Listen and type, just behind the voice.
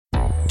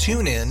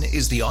TuneIn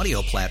is the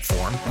audio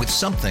platform with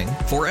something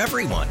for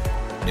everyone.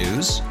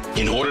 News.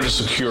 In order to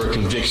secure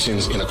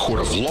convictions in a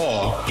court of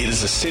law, it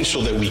is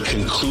essential that we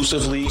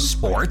conclusively.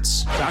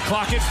 Sports. Shot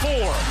clock at 4.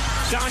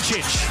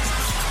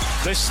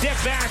 Doncic. The step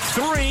back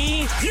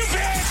 3. You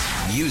bet.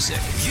 Music.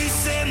 You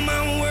set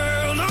my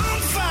world on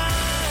fire.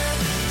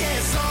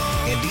 Yes,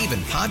 and even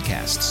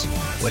podcasts.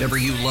 Whatever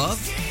you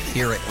love,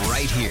 hear it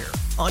right here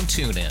on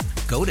TuneIn.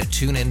 Go to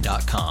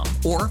TuneIn.com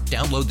or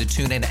download the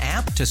TuneIn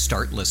app to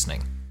start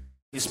listening.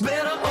 it's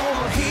better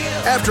over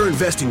here. After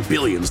investing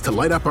billions to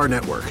light up our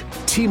network,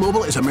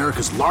 T-Mobile is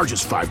America's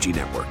largest 5G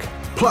network.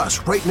 Plus,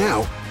 right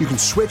now, you can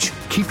switch,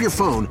 keep your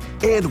phone,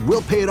 and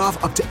we'll pay it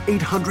off up to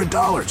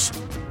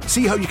 $800.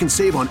 See how you can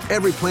save on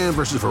every plan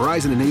versus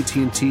Verizon and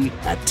AT&T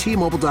at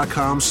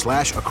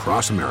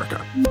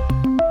T-Mobile.com/across-America.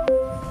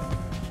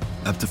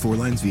 Up to 4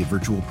 lines via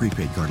virtual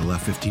prepaid card. Allow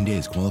 15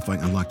 days. Qualifying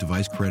unlocked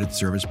device credit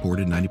service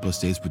ported 90-plus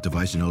days with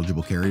device and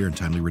eligible carrier and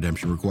timely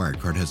redemption required.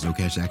 Card has no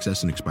cash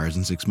access and expires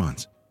in 6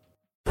 months.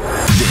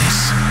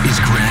 This is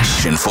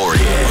Gresh and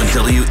Fauria on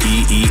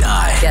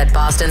WEEI. Get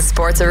Boston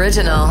Sports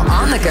Original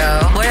on the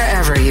go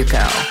wherever you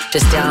go.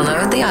 Just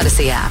download the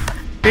Odyssey app.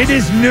 It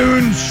is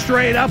noon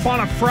straight up on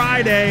a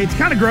Friday. It's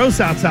kind of gross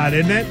outside,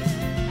 isn't it?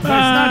 It's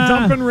not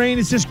dumping rain.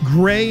 It's just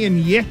gray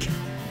and yick.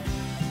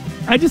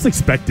 I just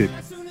expect it.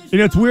 You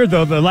know, it's weird,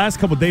 though. The last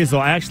couple of days, though,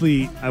 I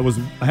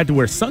had to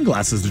wear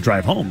sunglasses to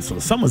drive home, so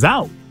the sun was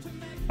out.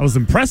 I was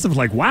impressive,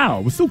 like, wow,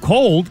 it was still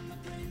cold.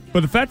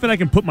 But the fact that I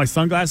can put my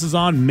sunglasses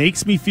on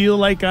makes me feel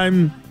like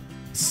I'm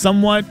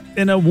somewhat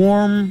in a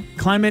warm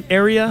climate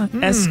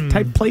area-esque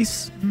type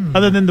place,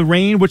 other than the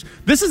rain, which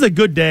this is a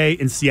good day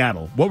in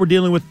Seattle. What we're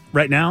dealing with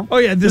right now. Oh,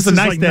 yeah, this is a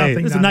nice like day.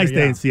 nothing It's a nice down day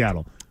there, in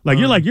Seattle. Like,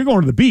 you're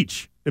going to the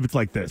beach if it's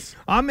like this.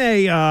 I'm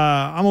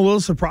a little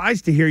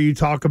surprised to hear you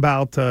talk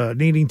about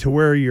needing to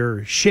wear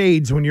your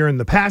shades when you're in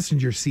the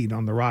passenger seat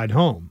on the ride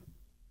home.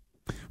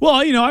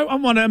 Well, you know,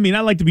 I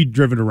like to be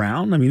driven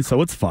around. I mean,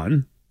 so it's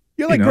fun.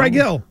 You're like Greg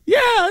Hill.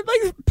 Yeah,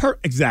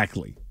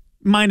 exactly.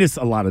 Minus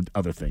a lot of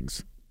other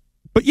things.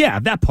 But yeah,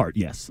 that part,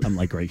 yes. I'm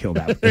like Greg Hill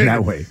in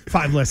that way.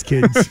 5 less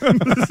kids.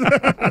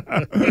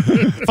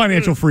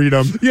 Financial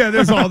freedom. Yeah,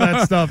 there's all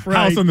that stuff, right?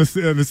 House in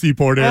the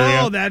seaport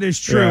area. Oh, that is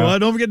true. Yeah.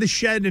 Don't forget the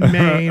shed in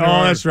Maine.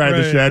 That's right,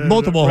 the shed.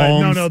 Multiple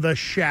homes. No, the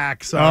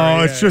shack.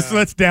 Sorry.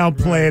 Let's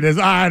downplay it as,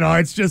 I know,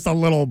 it's just a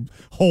little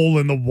hole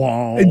in the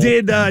wall.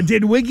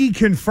 Did Wiggy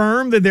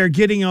confirm that they're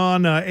getting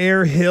on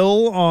Air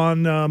Hill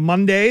on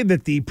Monday,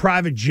 that the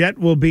private jet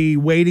will be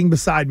waiting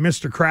beside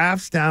Mr.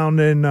 Kraft's down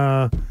in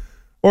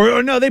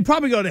Or no, they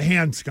probably go to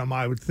Hanscom,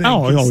 I would think,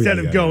 instead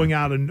of going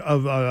out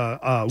of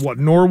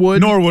Norwood.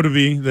 Norwood would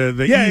be the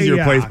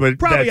easier place, but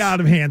probably out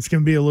of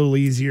Hanscom be a little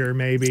easier,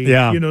 maybe.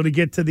 Yeah, to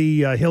get to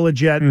the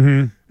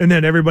Hillajet, and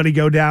then everybody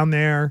go down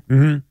there.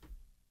 Mm-hmm.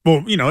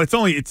 Well,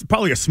 it's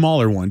probably a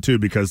smaller one too,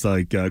 because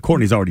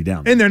Courtney's already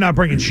down there. And they're not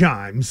bringing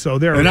chimes, so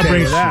they're not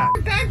bringing that.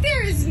 Back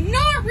there is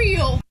not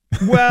real.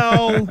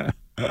 Well.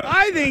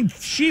 I think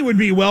she would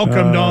be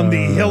welcomed on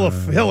the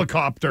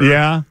helicopter.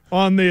 Yeah.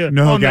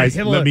 Guys,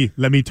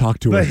 let me talk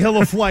to her. The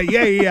Hilla flight.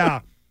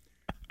 Yeah.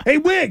 Hey,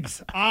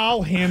 Wiggs,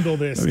 I'll handle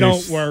this.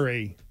 Don't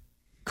worry.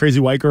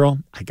 Crazy white girl,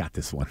 I got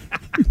this one.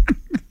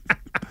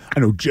 I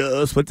know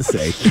just what to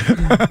say.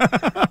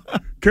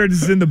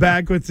 Curtis is in the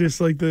back with just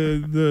like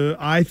the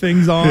eye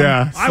things on.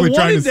 Yeah, trying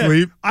to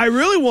sleep. I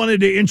really wanted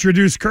to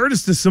introduce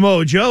Curtis to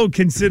Samoa Joe,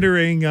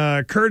 considering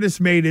Curtis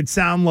made it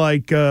sound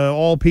like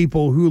all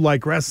people who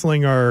like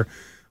wrestling are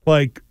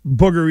like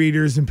booger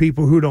eaters and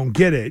people who don't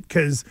get it.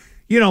 Because,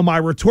 my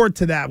retort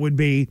to that would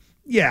be,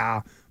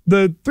 yeah,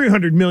 the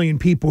 300 million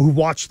people who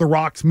watch The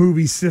Rock's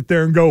movies sit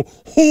there and go,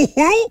 oh,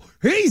 well,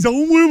 he's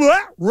only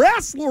that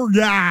wrestler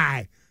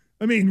guy.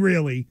 I mean,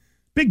 really.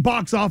 Big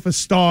box office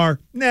star.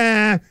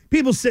 Nah.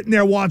 People sitting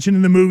there watching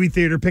in the movie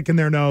theater picking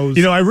their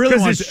nose. I really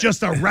want it's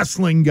just a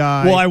wrestling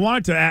guy. Well, I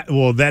wanted to add,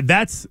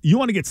 that's you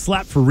want to get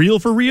slapped for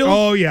real?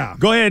 Oh, yeah.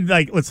 Go ahead.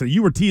 Listen,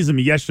 you were teasing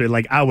me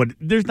yesterday.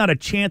 There's not a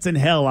chance in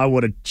hell I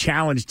would have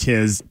challenged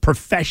his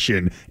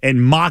profession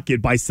and mock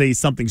it by saying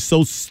something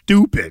so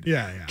stupid.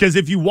 Yeah. Because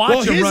if you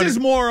watch him his is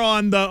more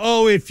on the,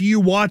 if you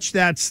watch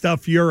that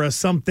stuff, you're a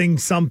something.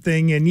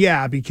 And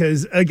yeah,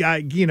 because,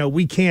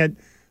 we can't.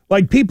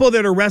 Like, people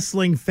that are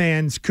wrestling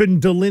fans couldn't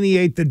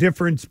delineate the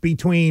difference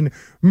between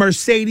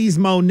Mercedes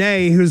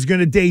Moné, who's going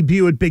to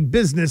debut at Big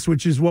Business,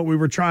 which is what we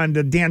were trying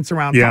to dance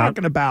around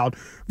talking about,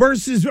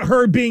 versus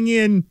her being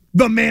in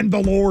The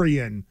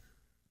Mandalorian.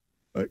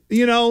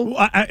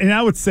 And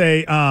I would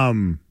say,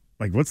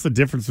 what's the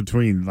difference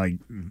between,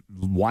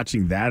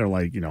 watching that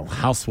or,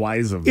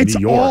 Housewives of New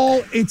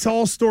York? It's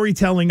all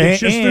storytelling. It's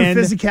just their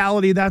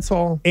physicality, that's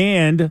all.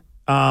 And,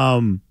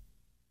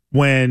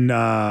 when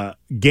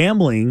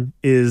gambling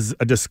is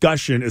a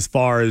discussion as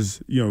far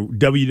as,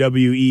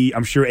 WWE,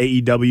 I'm sure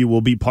AEW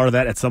will be part of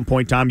that at some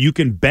point in time. You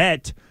can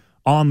bet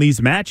on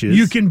these matches.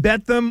 You can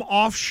bet them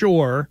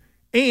offshore.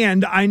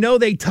 And I know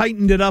they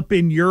tightened it up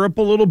in Europe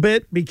a little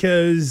bit,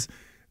 because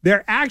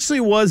there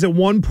actually was at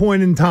one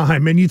point in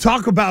time, and you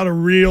talk about a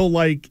real,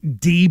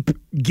 deep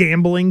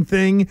gambling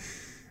thing.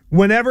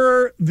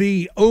 whenever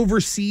the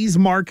overseas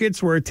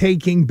markets were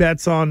taking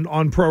bets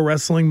on pro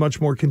wrestling much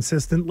more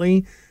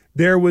consistently,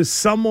 there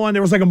was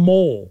like a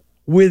mole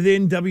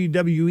within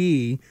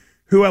WWE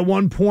who at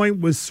one point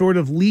was sort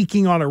of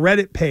leaking on a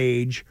Reddit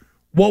page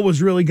what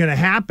was really going to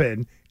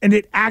happen, and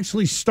it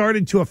actually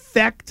started to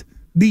affect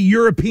the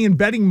European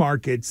betting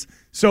markets.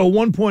 So at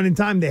one point in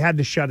time, they had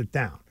to shut it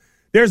down.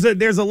 There's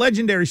a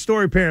legendary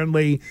story,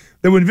 apparently,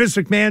 that when Vince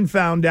McMahon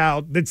found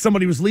out that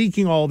somebody was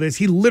leaking all this,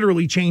 he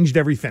literally changed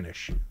every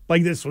finish.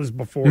 Like, this was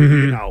before,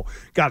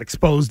 got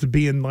exposed to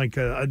being like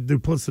a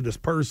duplicitous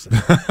person.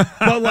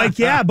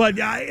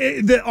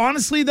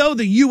 Honestly, though,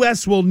 the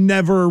U.S. will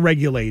never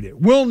regulate it.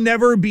 We'll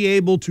never be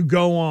able to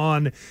go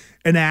on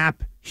an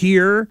app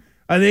here,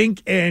 I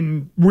think,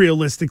 and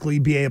realistically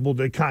be able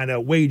to kind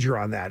of wager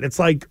on that. It's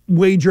like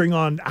wagering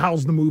on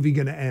how's the movie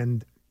going to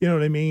end. You know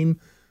what I mean?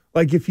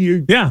 Like if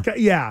you, it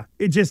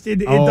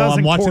doesn't.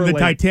 I'm watching correlate. the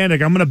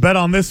Titanic. I'm going to bet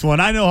on this one.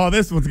 I know how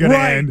this one's going to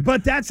end.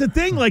 But that's the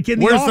thing. Like in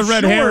the where's offshores, the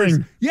red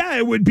herring? Yeah,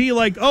 it would be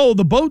like, oh,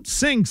 the boat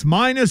sinks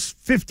minus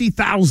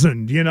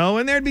 50,000.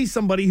 And there'd be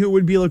somebody who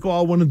would be like, oh,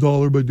 I'll win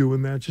 $1 by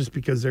doing that just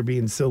because they're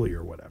being silly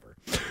or whatever.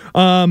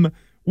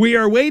 We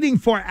are waiting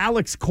for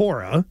Alex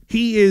Cora.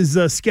 He is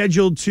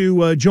scheduled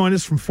to join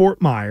us from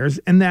Fort Myers,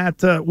 and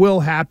that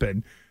will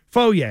happen.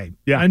 Fauria,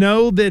 I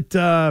know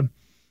that.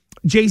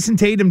 Jayson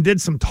Tatum did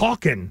some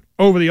talking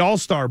over the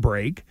All-Star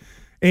break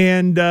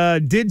and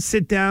did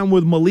sit down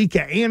with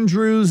Malika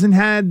Andrews and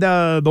had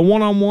the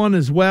one-on-one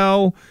as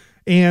well.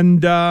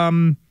 And,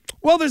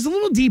 there's a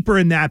little deeper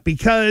in that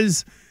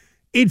because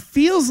it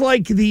feels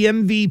like the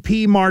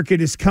MVP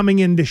market is coming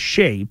into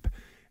shape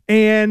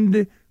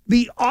and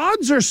the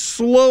odds are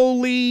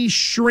slowly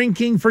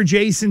shrinking for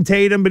Jayson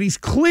Tatum, but he's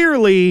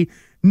clearly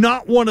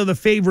not one of the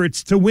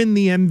favorites to win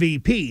the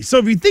MVP. So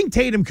if you think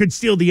Tatum could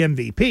steal the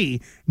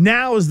MVP,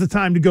 now is the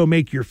time to go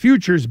make your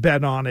futures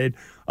bet on it.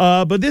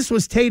 But this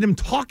was Tatum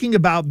talking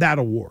about that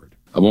award.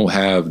 I won't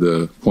have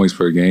the points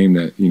per game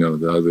that,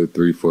 the other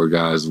 3-4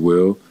 guys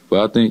will.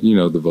 But I think,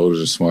 the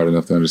voters are smart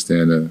enough to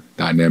understand the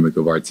dynamic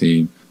of our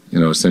team,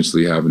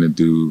 essentially having to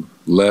do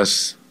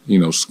less,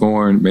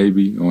 scoring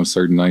maybe on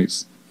certain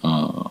nights,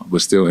 but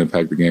still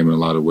impact the game in a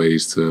lot of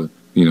ways to,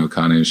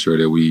 kind of ensure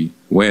that we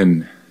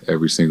win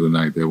every single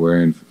night, that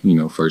we're in,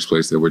 first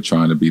place, that we're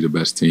trying to be the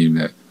best team,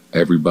 that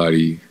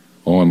everybody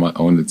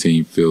on the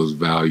team feels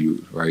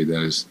valued, right?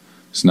 That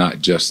it's not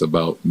just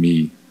about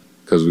me,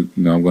 because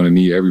I'm going to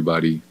need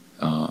everybody,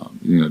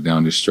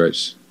 down this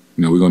stretch.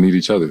 We're going to need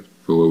each other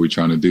for what we're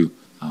trying to do,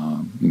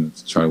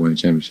 to try to win the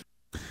championship.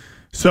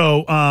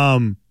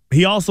 So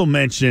he also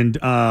mentioned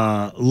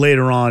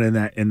later on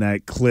in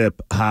that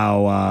clip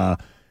how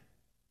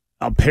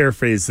I'll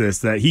paraphrase this,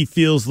 that he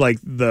feels like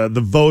the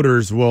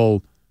voters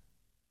will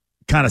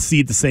kind of see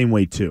it the same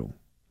way too.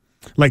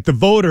 Like the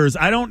voters,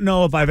 I don't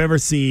know if I've ever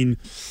seen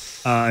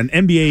an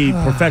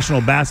NBA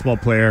professional basketball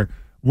player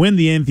win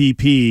the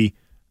MVP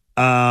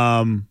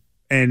and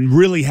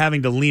really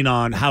having to lean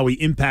on how he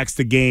impacts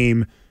the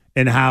game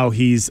and how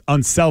he's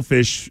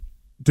unselfish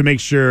to make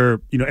sure,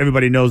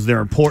 everybody knows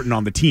they're important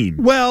on the team.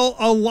 Well,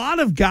 a lot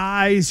of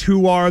guys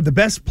who are the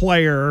best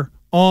player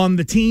on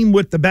the team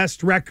with the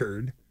best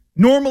record,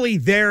 normally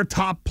their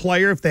top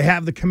player, if they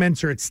have the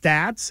commensurate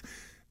stats,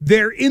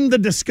 they're in the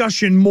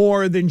discussion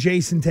more than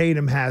Jayson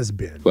Tatum has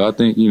been. But I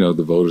think,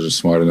 the voters are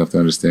smart enough to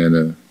understand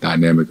the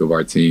dynamic of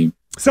our team.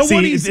 So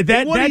to me,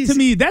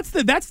 that's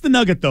the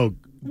nugget though.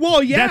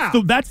 Well, yeah.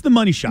 That's the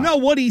money shot. No,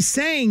 what he's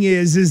saying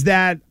is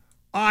that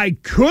I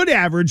could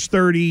average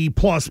 30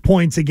 plus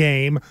points a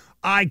game.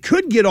 I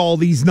could get all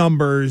these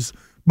numbers,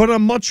 but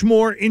I'm much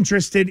more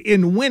interested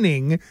in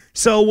winning.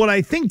 So what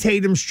I think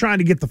Tatum's trying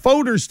to get the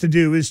voters to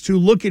do is to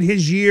look at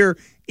his year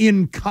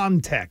in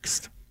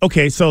context.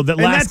 Okay, so the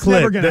last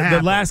clip,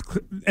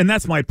 and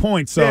that's my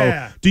point.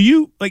 So do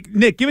you,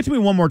 Nick, give it to me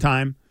one more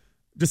time,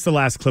 just the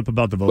last clip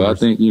about the voters. But I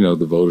think,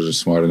 the voters are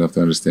smart enough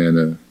to understand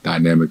the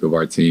dynamic of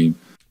our team.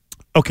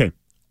 Okay.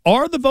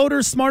 Are the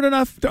voters smart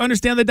enough to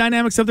understand the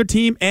dynamics of their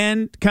team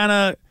and kind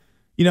of,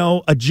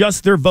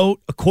 adjust their vote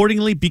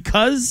accordingly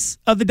because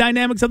of the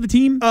dynamics of the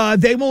team?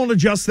 They won't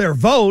adjust their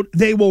vote.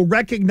 They will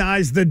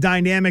recognize the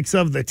dynamics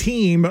of the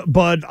team,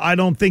 but I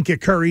don't think it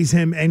curries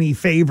him any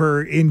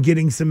favor in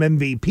getting some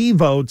MVP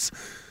votes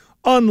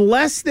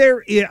unless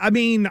there is,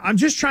 I'm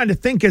just trying to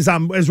think as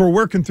we're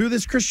working through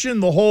this,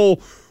 Christian, the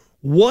whole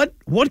what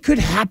could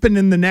happen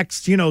in the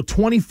next,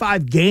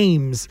 25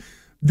 games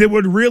that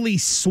would really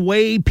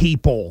sway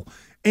people.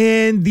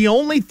 And the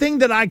only thing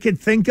that I could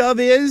think of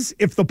is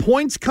if the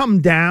points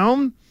come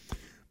down,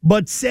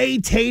 but say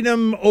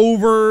Tatum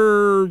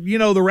over,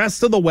 the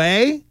rest of the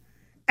way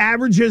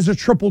averages a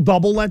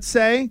triple-double, let's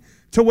say,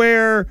 to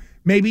where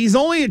maybe he's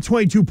only at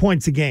 22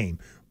 points a game,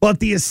 but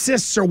the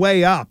assists are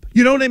way up.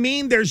 You know what I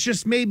mean? There's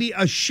just maybe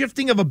a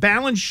shifting of a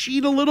balance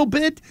sheet a little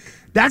bit.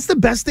 That's the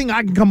best thing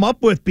I can come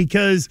up with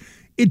because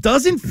it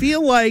doesn't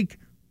feel like,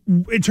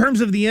 in terms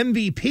of the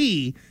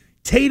MVP,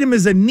 Tatum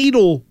is a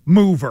needle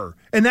mover,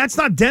 and that's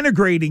not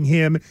denigrating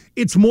him.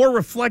 It's more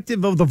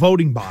reflective of the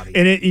voting body.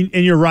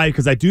 And you're right,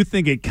 because I do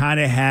think it kind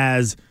of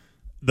has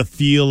the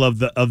feel of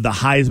the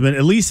Heisman,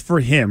 at least for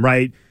him,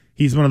 right?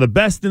 He's one of the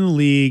best in the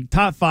league,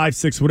 top 5,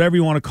 6, whatever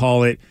you want to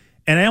call it.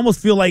 And I almost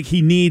feel like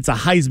he needs a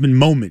Heisman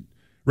moment,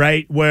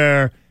 right?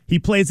 Where he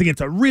plays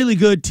against a really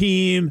good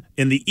team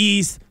in the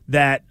East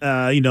that,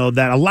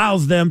 that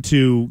allows them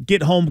to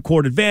get home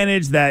court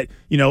advantage that,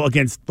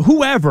 against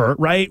whoever,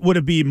 right? Would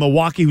it be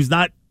Milwaukee,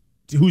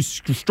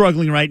 who's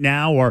struggling right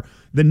now, or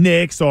the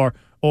Knicks,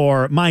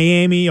 or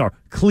Miami, or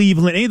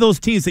Cleveland, any of those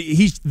teams,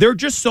 they're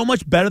just so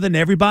much better than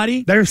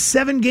everybody. There's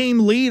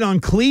 7-game lead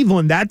on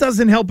Cleveland. That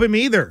doesn't help him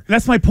either.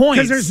 That's my point.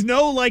 Because there's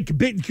no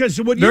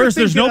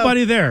there's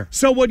nobody there.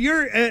 So what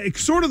you're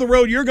sort of the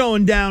road you're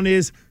going down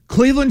is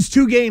Cleveland's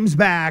 2 games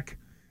back,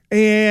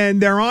 and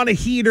they're on a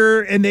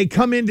heater, and they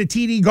come into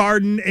TD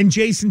Garden, and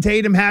Jayson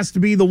Tatum has to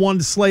be the one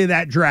to slay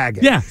that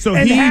dragon. Yeah, so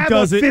and he have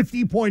does a it.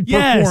 50-point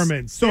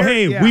performance. So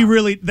we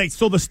really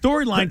so the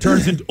storyline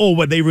turns into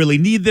they really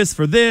need this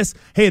for this.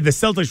 Hey, the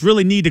Celtics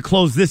really need to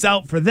close this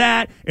out for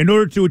that in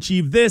order to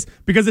achieve this,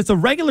 because it's a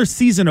regular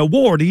season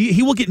award.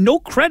 He will get no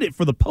credit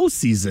for the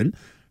postseason.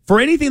 For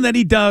anything that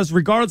he does,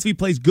 regardless if he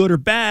plays good or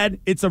bad,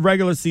 it's a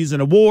regular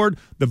season award.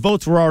 The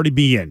votes will already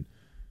be in.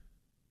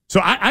 So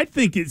I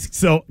think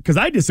because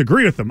I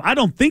disagree with them. I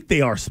don't think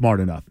they are smart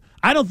enough.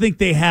 I don't think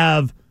they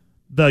have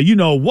the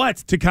what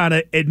to kind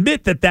of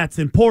admit that that's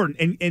important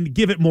and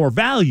give it more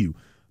value.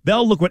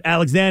 They'll look what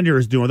Alexander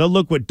is doing. They'll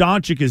look what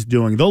Doncic is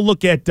doing. They'll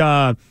look at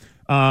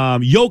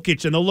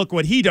Jokic, and they'll look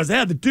what he does.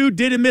 Yeah, the dude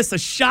didn't miss a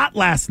shot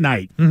last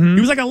night. Mm-hmm.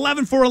 He was like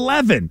 11 for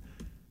 11.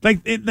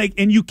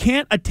 And you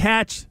can't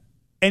attach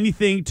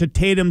anything to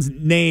Tatum's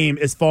name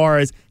as far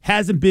as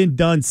hasn't been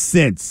done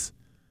since,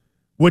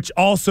 which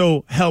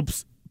also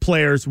helps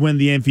players win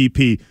the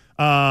MVP.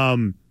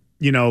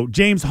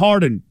 James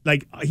Harden,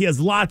 he has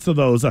lots of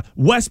those.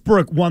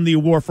 Westbrook won the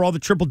award for all the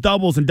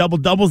triple-doubles and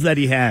double-doubles that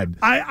he had.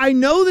 I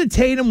know that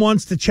Tatum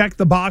wants to check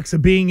the box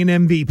of being an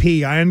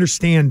MVP. I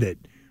understand it.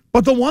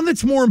 But the one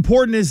that's more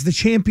important is the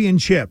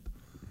championship.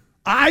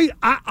 I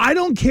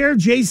don't care if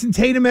Jayson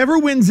Tatum ever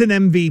wins an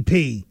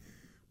MVP.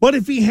 But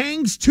if he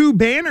hangs 2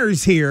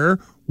 banners here,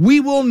 we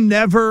will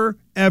never,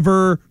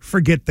 ever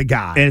forget the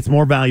guy. And it's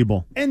more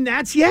valuable. And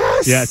that's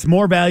yes. Yeah, it's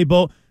more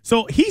valuable.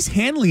 So he's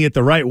handling it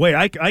the right way.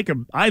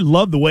 I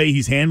love the way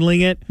he's handling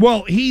it.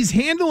 Well, he's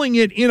handling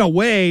it in a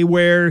way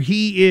where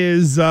he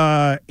is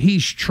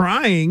he's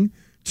trying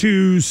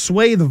to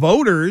sway the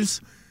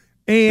voters,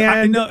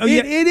 and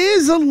it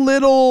is a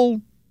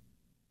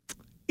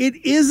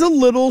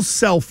little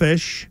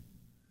selfish.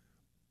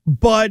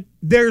 But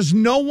there's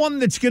no one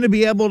that's going to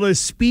be able to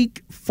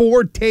speak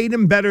for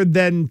Tatum better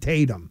than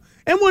Tatum,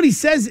 and what he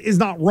says is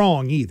not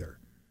wrong either.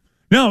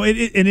 No, it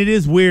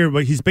is weird,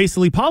 but he's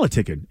basically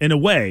politicking in a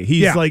way.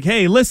 He's like,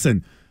 hey,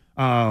 listen,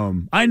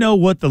 I know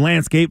what the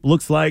landscape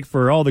looks like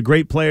for all the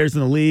great players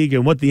in the league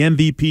and what the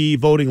MVP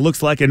voting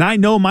looks like, and I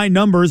know my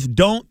numbers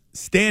don't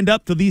stand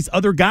up to these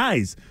other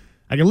guys.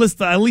 I can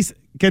list at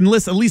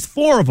least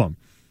 4 of them.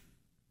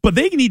 But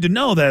they need to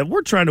know that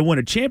we're trying to win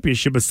a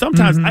championship, but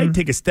sometimes I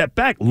take a step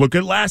back. Look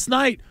at last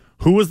night.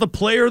 Who was the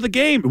player of the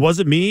game? It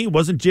wasn't me. It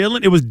wasn't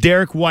Jalen. It was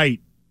Derek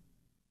White.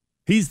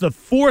 He's the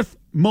 4th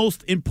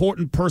most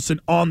important person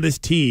on this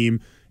team,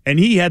 and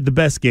he had the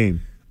best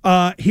game.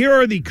 Here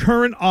are the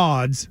current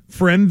odds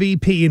for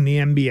MVP in the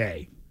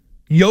NBA.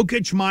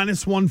 Jokic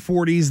minus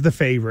 140 is the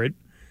favorite.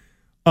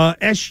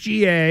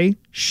 SGA,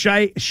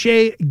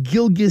 Shai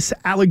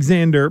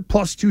Gilgeous-Alexander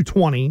plus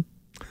 220.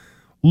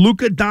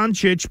 Luka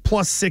Doncic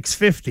plus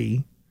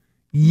 650.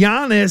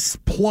 Giannis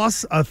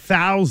plus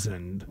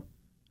 1,000.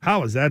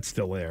 How is that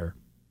still there?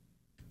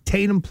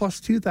 Tatum plus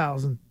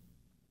 2,000.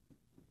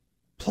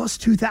 Plus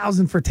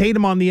 2,000 for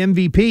Tatum on the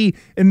MVP.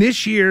 And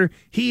this year,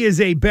 he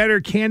is a better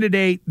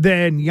candidate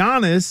than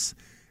Giannis.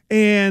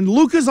 And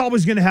Luka's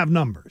always going to have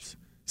numbers.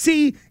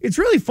 See, it's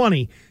really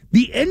funny.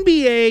 The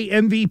NBA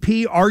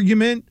MVP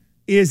argument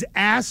is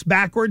ass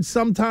backwards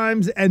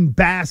sometimes and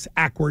bass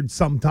backwards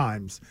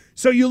sometimes.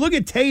 So you look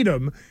at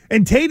Tatum,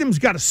 and Tatum's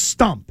got to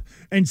stump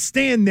and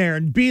stand there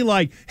and be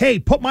like, hey,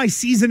 put my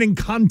season in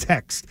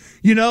context.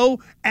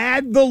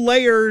 Add the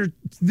layer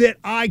that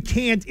I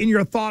can't in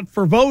your thought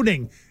for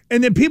voting.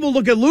 And then people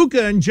look at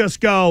Luka and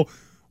just go,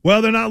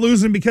 well, they're not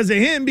losing because of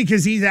him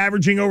because he's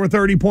averaging over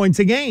 30 points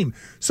a game.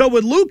 So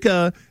with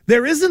Luka,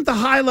 there isn't the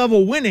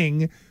high-level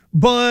winning,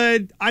 but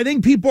I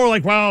think people are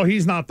like, well,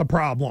 he's not the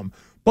problem.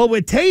 But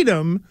with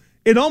Tatum,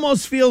 it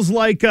almost feels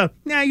like,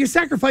 you're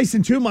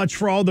sacrificing too much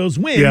for all those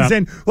wins. Yeah.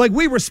 And,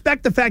 we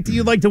respect the fact that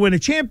you'd like to win a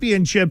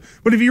championship,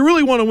 but if you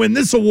really want to win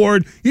this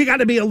award, you got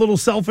to be a little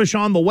selfish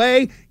on the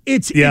way.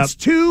 It's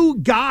 2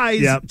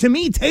 guys. Yep. To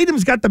me,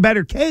 Tatum's got the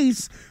better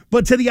case,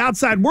 but to the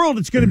outside world,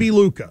 it's going to be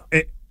Luka.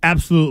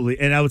 Absolutely.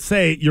 And I would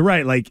say, you're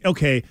right.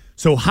 Okay,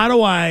 so how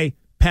do I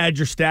pad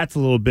your stats a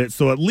little bit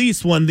so at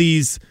least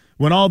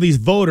when all these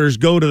voters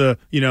go to the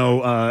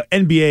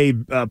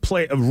NBA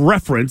play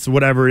reference,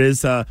 whatever it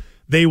is,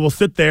 they will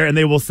sit there and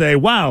they will say,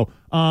 "Wow,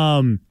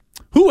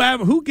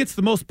 who gets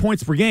the most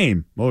points per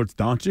game?" Well, it's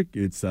Doncic,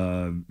 it's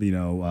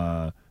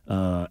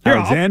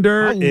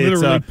Alexander. I'll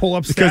literally pull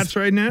up stats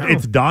right now.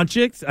 It's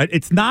Doncic.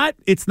 It's not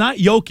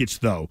Jokic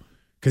though,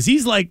 because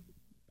he's like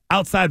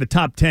outside the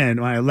top 10.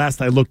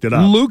 Last I looked it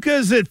up.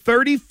 Luka's at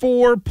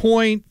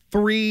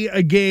 34.3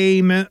 a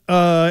game.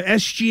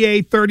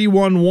 SGA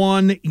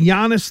 31.1.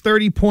 Giannis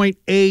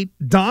 30.8.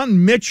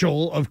 Don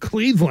Mitchell of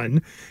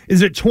Cleveland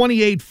is at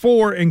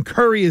 28.4, and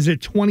Curry is at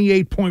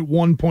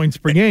 28.1 points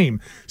per game.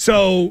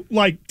 So,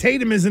 like,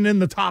 Tatum isn't in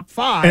the top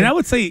 5. And I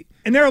would say,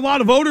 and there are a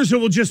lot of voters who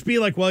will just be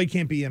like, well, he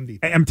can't be MVP.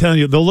 I'm telling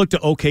you, they'll look to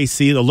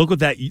OKC. They'll look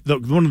at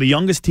one of the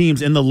youngest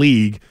teams in the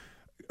league.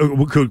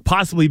 Could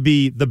possibly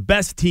be the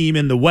best team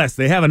in the West.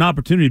 They have an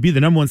opportunity to be the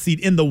number 1 seed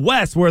in the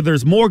West, where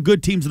there's more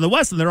good teams in the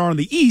West than there are in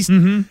the East.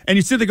 Mm-hmm. And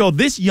you sit there and go,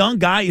 this young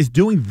guy is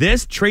doing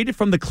this, traded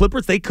from the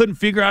Clippers. They couldn't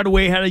figure out a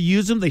way how to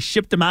use him. They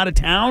shipped him out of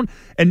town,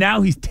 and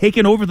now he's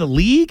taken over the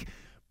league,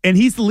 and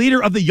he's the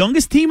leader of the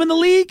youngest team in the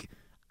league.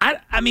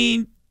 I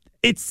mean,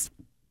 it's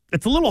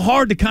a little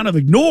hard to kind of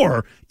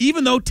ignore,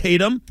 even though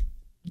Tatum,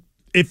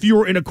 if you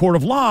were in a court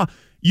of law,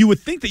 you would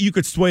think that you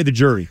could sway the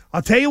jury.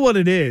 I'll tell you what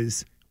it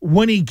is.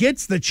 When he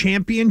gets the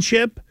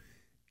championship,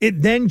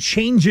 it then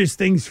changes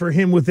things for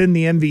him within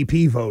the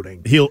MVP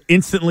voting. He'll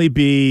instantly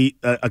be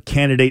a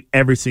candidate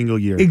every single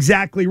year.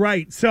 Exactly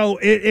right. So,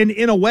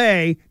 in a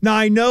way, now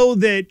I know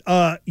that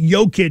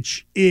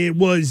Jokic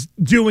was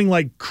doing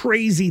like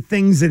crazy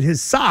things at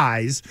his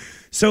size,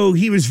 so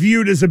he was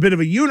viewed as a bit of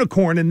a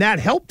unicorn, and that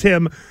helped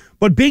him.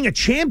 But being a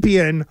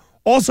champion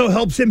also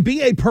helps him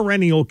be a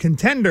perennial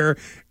contender,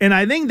 and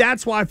I think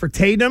that's why for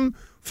Tatum,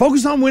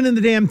 focus on winning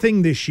the damn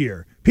thing this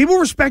year. People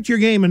respect your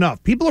game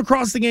enough. People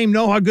across the game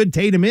know how good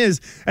Tatum is.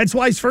 That's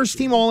why he's first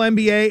team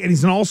All-NBA and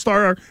he's an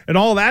all-star and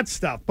all that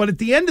stuff. But at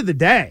the end of the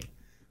day,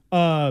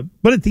 the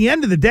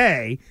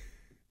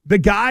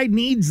guy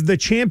needs the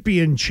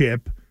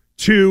championship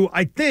to,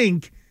 I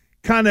think,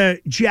 kind of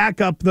jack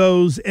up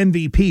those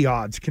MVP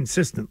odds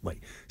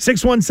consistently.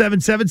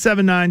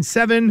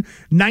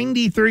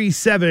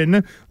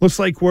 617-779-7937. Looks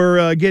like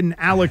we're getting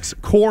Alex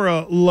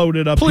Cora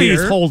loaded up here.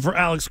 Please hold for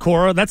Alex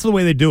Cora. That's the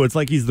way they do it. It's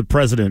like he's the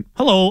president.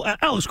 Hello,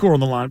 Alex Cora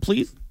on the line,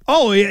 please.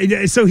 Oh,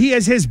 so he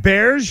has his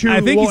Bears who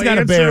I think he's got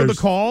a Bears. The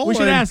call. We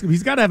should ask him.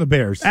 He's got to have a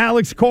Bears.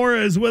 Alex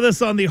Cora is with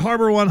us on the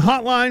Harbor One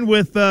hotline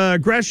with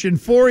Gresh and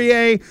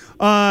Fauria.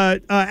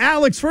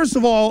 Alex, first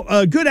of all,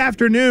 good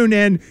afternoon.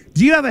 And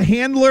do you have a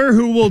handler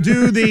who will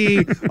do the,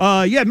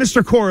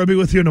 Mr. Cora will be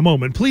with you in a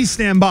moment. Please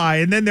stand by.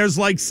 And then there's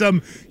like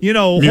some,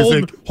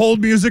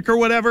 hold music or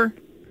whatever.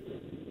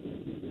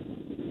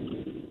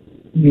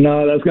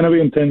 No, that's going to be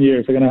in 10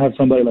 years. They're going to have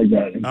somebody like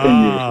that in 10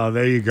 years. Oh,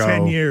 there you go.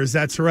 10 years,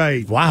 that's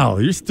right. Wow,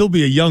 you'll still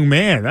be a young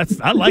man.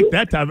 I like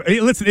that type.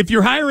 Hey, listen, if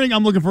you're hiring, I'll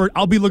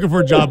be looking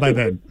for a job by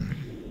then.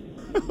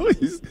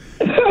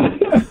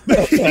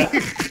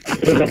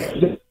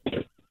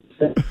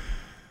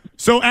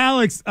 So,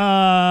 Alex,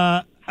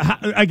 I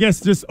guess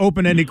just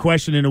open-ended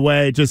question in a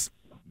way. Just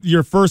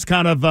your first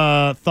kind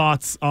of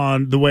thoughts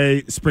on the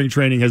way spring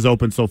training has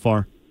opened so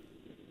far.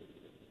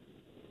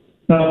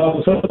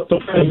 So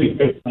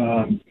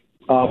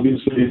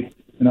obviously,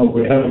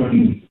 we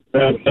haven't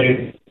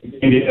played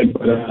yet,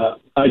 but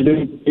I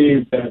do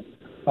believe that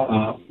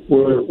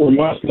we're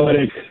more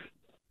athletic.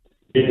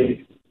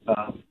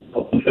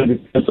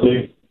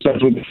 Especially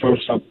starts with the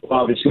first up,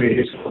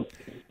 obviously.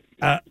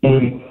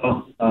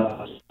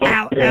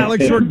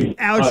 Alex, we're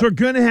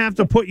going to have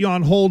to put you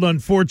on hold,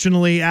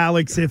 unfortunately,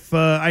 Alex. If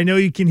I know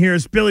you can hear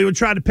us, Billy, we'll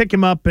try to pick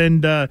him up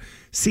and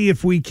see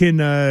if we can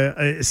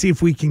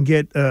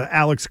get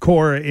Alex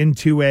Cora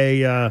into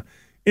a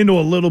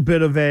little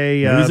bit of a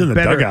he's in the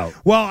better dugout.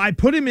 Well, I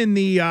put him in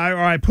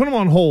I put him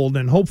on hold,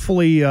 and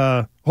hopefully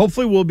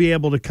we'll be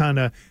able to kind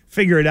of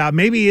figure it out.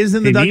 Maybe he is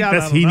in the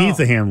dugout. He needs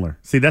a handler.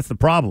 See, that's the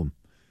problem.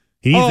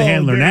 He needs a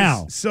handler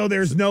now. So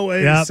there's no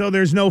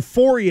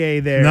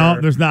Fauria there.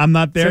 No, there's not. I'm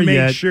not there to yet.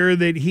 To make sure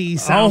that he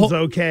sounds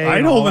okay.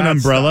 I'd hold an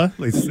umbrella.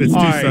 Stuff. It's too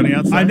sunny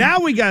outside.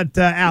 Now we got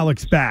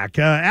Alex back.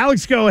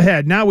 Alex, go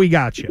ahead. Now we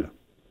got you.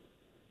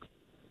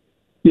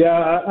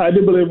 Yeah, I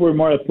do believe we're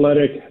more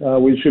athletic.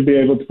 We should be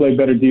able to play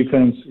better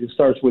defense. It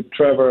starts with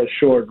Trevor as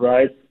short,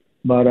 right?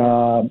 But,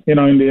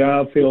 in the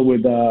outfield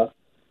with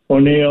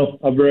O'Neal,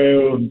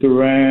 Abreu,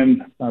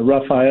 Duran,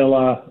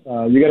 Rafaela,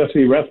 you got to see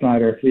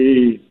Refsnyder.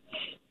 He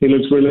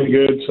looks really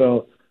good.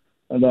 So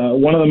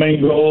one of the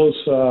main goals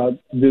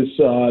this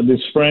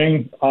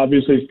spring,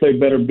 obviously, is play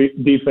better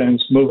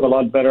defense, move a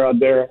lot better out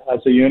there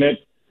as a unit.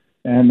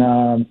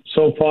 And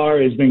so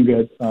far, it's been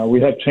good. We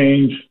have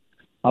changed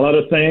a lot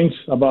of things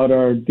about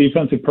our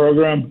defensive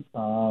program,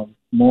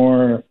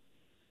 more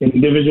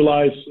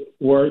individualized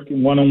work,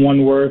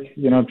 one-on-one work,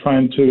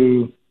 trying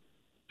to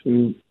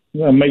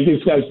make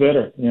these guys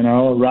better.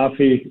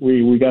 Rafi,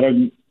 we got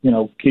to,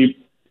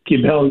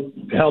 keep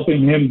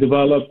helping him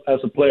develop as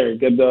a player,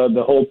 get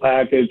the whole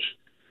package.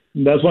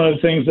 That's one of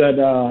the things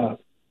that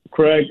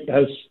Craig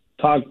has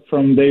talked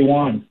from day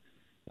one.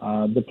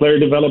 The player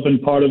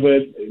development part of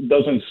it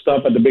doesn't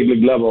stop at the big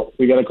league level.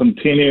 We got to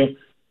continue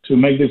to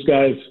make these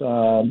guys,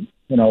 the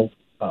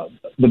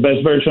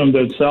best version of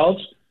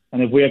themselves.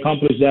 And if we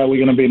accomplish that, we're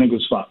going to be in a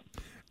good spot.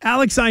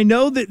 Alex, I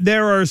know that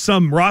there are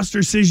some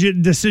roster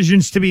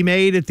decisions to be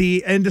made at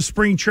the end of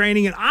spring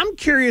training, and I'm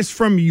curious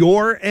from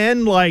your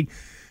end, like,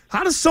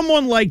 how does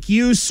someone like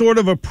you sort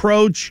of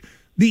approach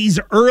these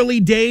early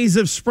days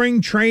of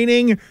spring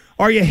training?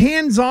 Are you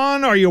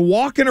hands-on? Are you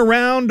walking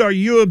around? Are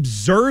you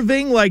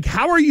observing? Like,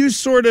 how are you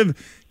sort of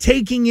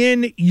taking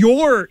in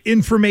your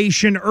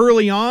information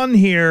early on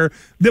here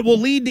that will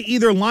lead to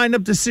either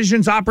lineup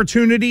decisions,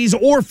 opportunities,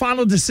 or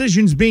final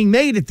decisions being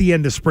made at the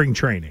end of spring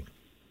training?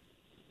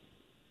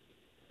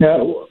 Yeah,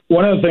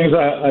 one of the things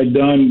I've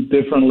done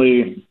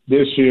differently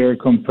this year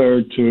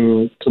compared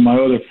to my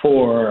other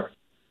 4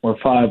 or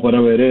 5,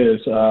 whatever it is,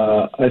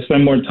 I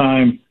spend more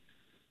time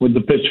with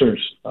the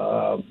pitchers.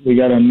 We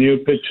got a new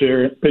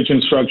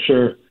pitching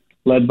structure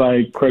led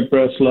by Craig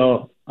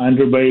Breslow,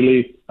 Andrew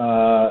Bailey,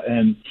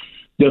 and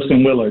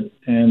Justin Willard.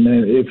 And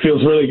it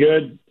feels really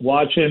good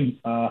watching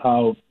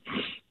how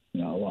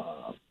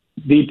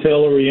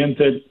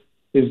detail-oriented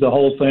is the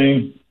whole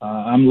thing.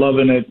 I'm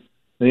loving it.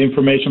 The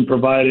information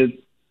provided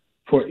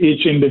for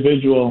each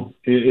individual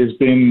has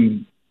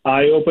been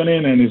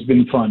eye-opening and it's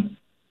been fun.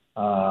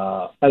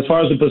 As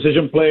far as the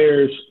position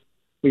players,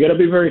 we got to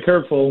be very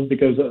careful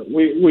because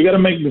we got to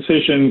make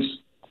decisions,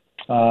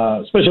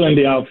 especially in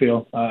the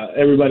outfield.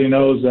 Everybody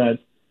knows that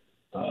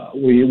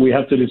we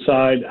have to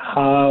decide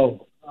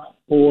how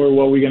or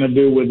what we're going to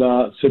do with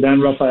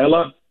Ceddanne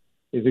Rafaela.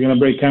 Is he going to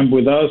break camp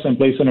with us and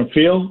play center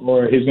field,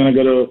 or he's going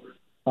to go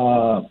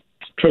to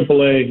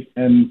AAA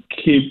and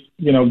keep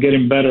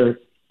getting better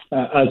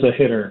as a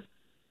hitter?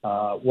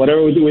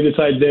 Whatever we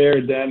decide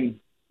there, then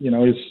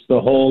it's the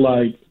whole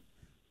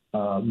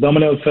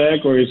domino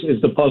effect, or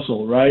is the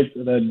puzzle, right?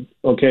 That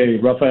okay,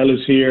 Rafael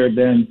is here.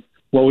 Then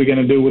what are we going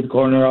to do with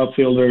corner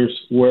outfielders?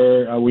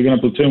 Where are we going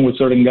to platoon with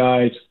certain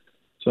guys?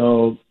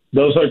 So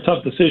those are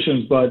tough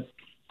decisions, but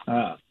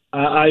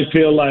I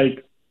feel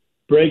like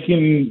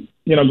going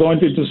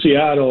into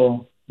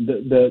Seattle,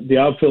 the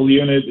outfield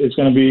unit is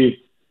going to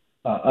be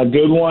a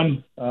good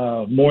one,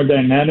 more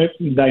dynamic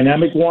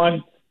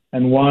one,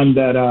 and one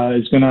that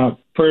is going to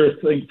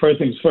first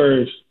things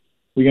first.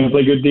 We're going to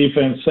play good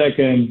defense.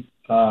 Second,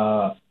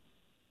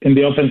 in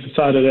the offensive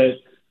side of it,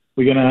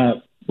 we're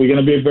gonna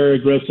be very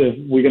aggressive.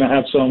 We're gonna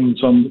have some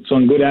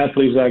good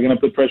athletes that are gonna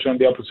put pressure on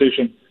the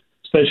opposition,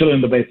 especially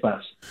in the base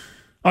pass.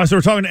 All right, so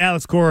we're talking to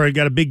Alex Cora. He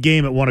got a big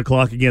game at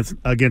 1:00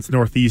 against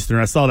Northeastern.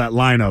 I saw that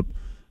lineup.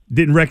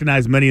 Didn't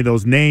recognize many of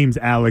those names,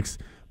 Alex,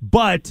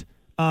 but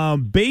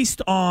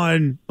based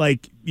on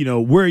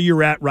where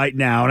you're at right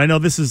now, and I know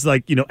this is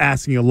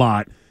asking a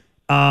lot.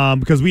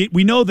 Because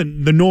we know the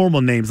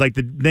normal names, like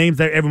the names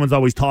that everyone's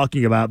always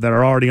talking about that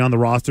are already on the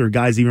roster,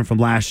 guys even from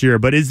last year.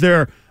 But is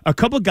there a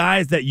couple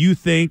guys that you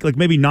think, like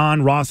maybe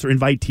non-roster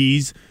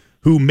invitees,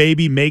 who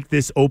maybe make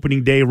this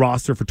opening day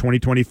roster for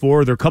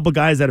 2024? Are there a couple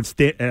guys that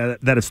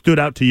have stood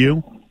out to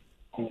you?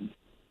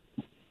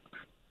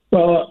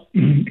 Well,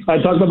 I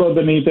talked about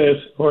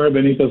Jorge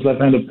Benitez,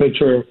 left-handed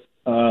pitcher.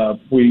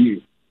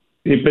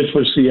 He pitched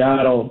for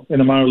Seattle in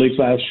the minor leagues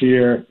last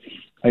year.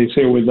 He's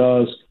here with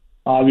us.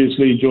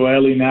 Obviously,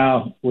 Joely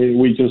now,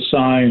 we just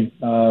signed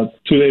 2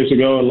 days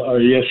ago or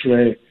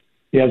yesterday.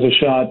 He has a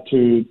shot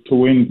to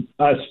win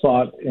a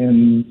spot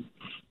in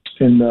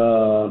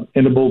the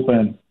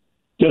bullpen.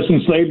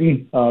 Justin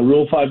Slayton,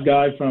 Rule 5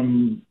 guy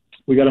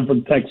we got him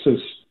from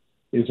Texas,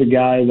 is a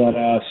guy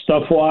that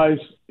stuff-wise,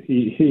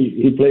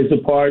 he plays the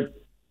part.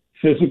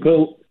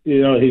 Physical,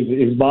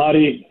 his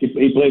body,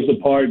 he plays the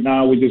part.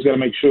 Now we just got to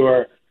make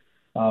sure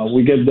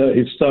we get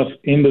his stuff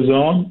in the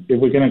zone.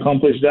 If we can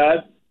accomplish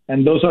that.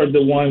 And those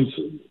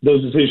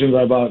decisions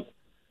are about,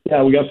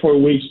 we got 4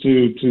 weeks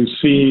to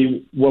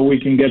see what we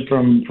can get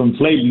from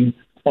Slayton,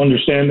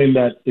 understanding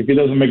that if he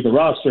doesn't make the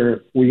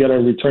roster, we got to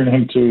return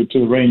him to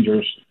the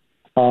Rangers.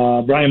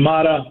 Brian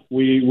Mata,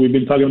 we've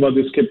been talking about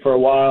this kid for a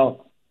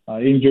while.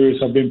 Injuries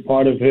have been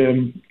part of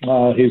him,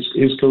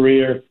 his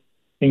career.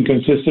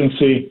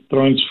 Inconsistency,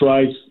 throwing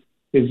strikes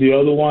is the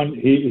other one.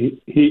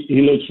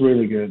 He looks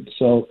really good.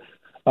 So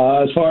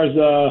as far as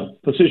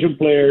position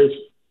players,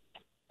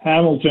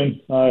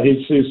 Hamilton,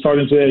 he's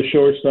starting today at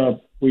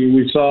shortstop.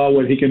 We saw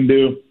what he can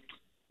do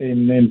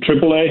in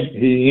AAA.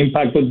 He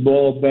impacted the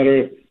ball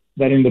better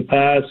than in the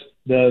past.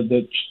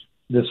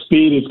 The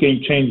speed is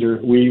game changer.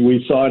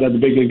 We saw it at the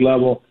big league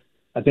level.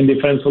 I think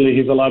defensively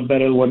he's a lot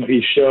better than what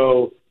he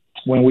showed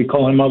when we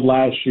called him up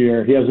last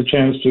year. He has a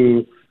chance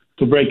to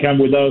break camp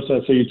with us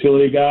as a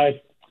utility guy.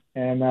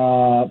 And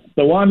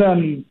the one that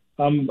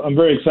I'm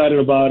very excited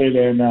about it,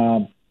 and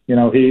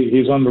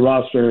he's on the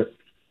roster.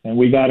 And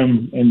we got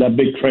him in that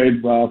big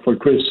trade for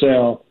Chris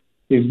Sale.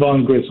 He's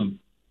Vaughn Grissom.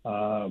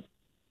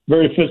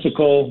 Very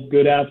physical,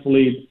 good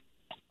athlete.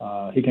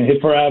 He can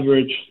hit for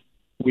average.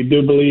 We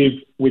do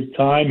believe with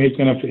time he's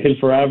going to hit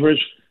for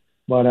average.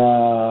 But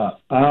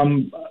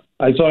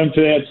I saw him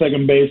today at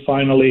second base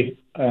finally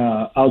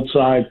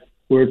outside.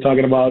 We were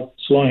talking about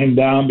slowing him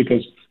down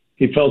because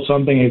he felt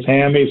something in his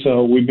hammy.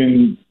 So we've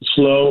been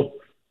slow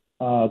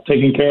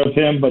taking care of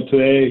him. But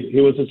today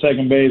he was at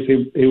second base.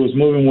 He was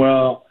moving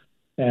well.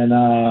 And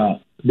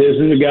this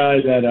is a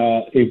guy that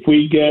if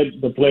we get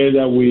the player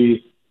that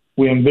we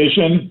we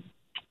envision.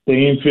 The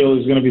infield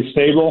is going to be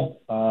stable,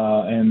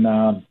 and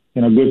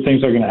good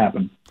things are going to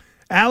happen.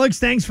 Alex,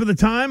 thanks for the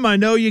time. I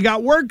know you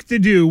got work to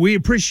do. We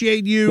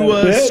appreciate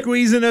you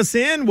squeezing us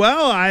in.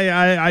 Well,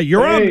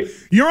 you're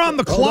on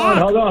the clock.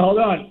 Hold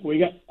on.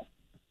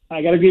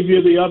 I got to give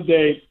you the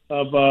update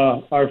of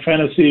our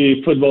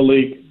fantasy football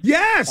league.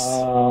 Yes,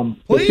 the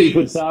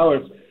Seafood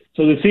Towers.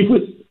 So the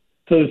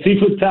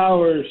Seafood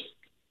Towers,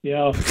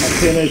 I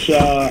finished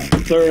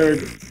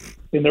third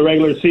in the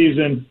regular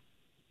season,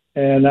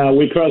 and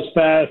we crossed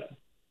paths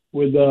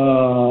with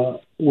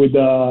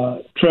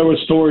Trevor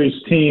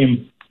Story's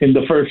team in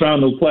the first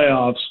round of the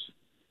playoffs.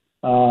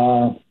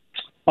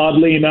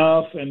 Oddly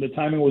enough, and the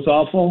timing was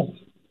awful,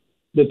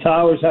 the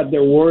Towers had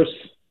their worst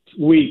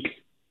week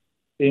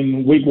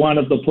in week one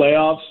of the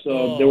playoffs,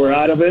 so they were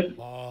out of it.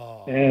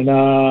 And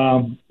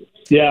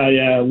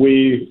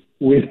we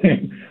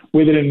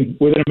didn't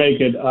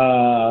make it.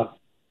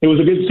 It was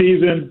a good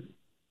season,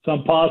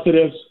 some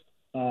positives,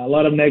 a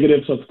lot of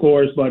negatives, of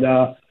course, but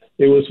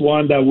it was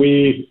one that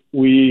we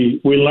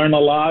learned a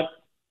lot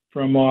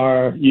from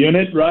our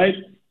unit, right?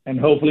 And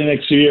hopefully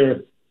next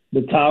year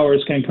the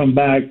Towers can come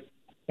back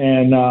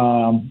and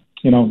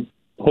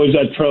hoist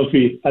that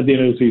trophy at the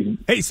end of the season.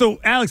 Hey, so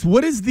Alex,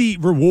 what is the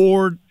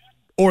reward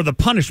or the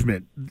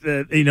punishment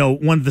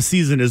when the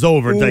season is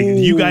over? Like,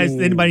 do you guys,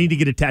 anybody need to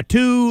get a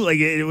tattoo? Like,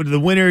 would the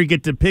winner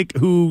get to pick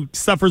who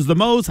suffers the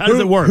most? How does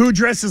it work? Who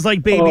dresses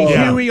like Baby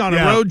Huey on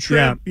a road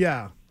trip?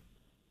 Yeah.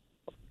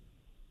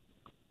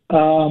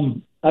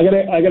 I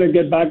gotta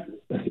get back.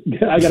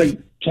 I gotta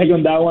check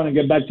on that one and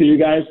get back to you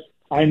guys.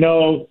 I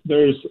know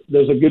there's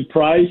a good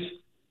prize.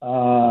 Who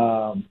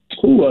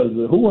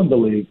won the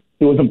league?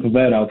 It wasn't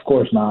Pavetta, of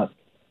course not.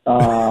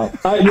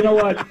 You know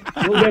what?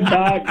 We'll get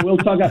back. We'll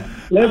talk.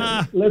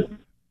 Let's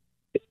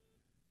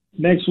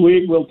next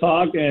week we'll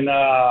talk, and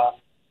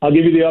I'll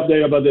give you the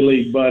update about the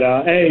league. But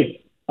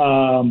hey,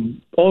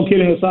 all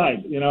kidding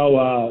aside,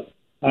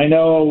 I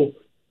know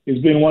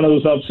it's been one of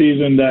those off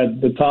season that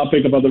the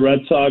topic about the Red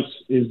Sox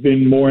has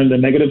been more in the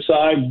negative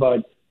side,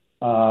 but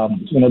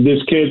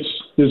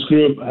this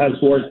group has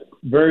worked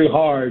very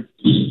hard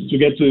to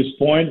get to this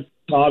point.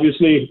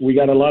 Obviously, we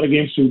got a lot of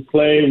games to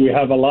play. We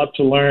have a lot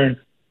to learn.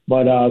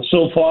 But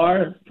so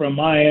far, from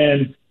my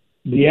end,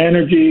 the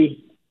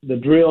energy, the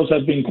drills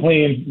have been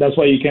clean. That's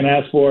what you can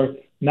ask for.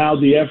 Now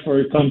the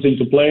effort comes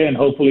into play, and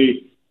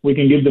hopefully we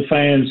can give the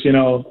fans,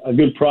 a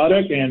good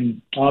product.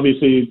 And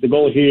obviously the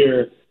goal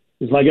here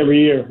is, like every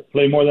year,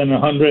 play more than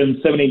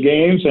 170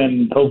 games,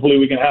 and hopefully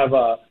we can have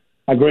a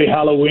great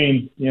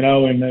Halloween,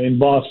 in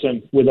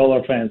Boston with all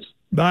our fans.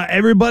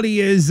 Everybody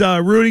is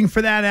rooting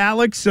for that,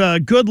 Alex.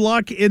 Good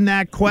luck in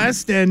that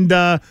quest, and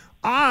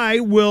I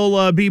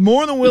will be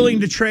more than willing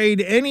to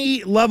trade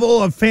any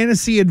level of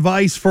fantasy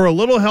advice for a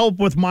little help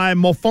with my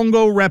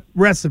mofongo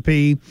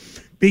recipe,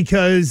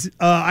 because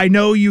I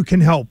know you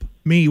can help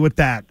me with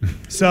that.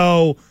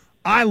 So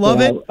I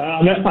love it.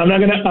 I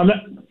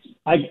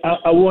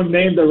won't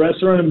name the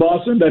restaurant in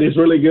Boston that is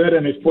really good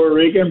and it's Puerto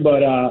Rican,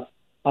 but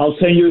I'll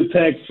send you the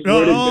text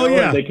where to go,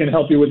 and they can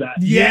help you with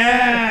that.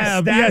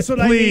 Yes, what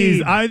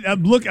please. I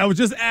need. Look, I was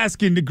just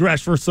asking to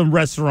Gresh for some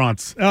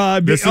restaurants.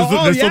 This will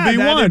be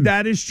one.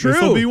 That is true.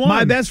 This will be one.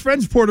 My best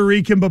friend's Puerto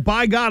Rican, but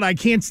by God, I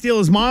can't steal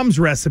his mom's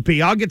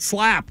recipe. I'll get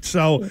slapped.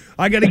 So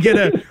I got to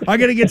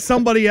get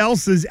somebody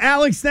else's.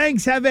 Alex,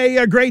 thanks. Have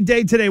a great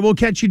day today. We'll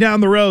catch you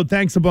down the road.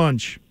 Thanks a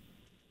bunch.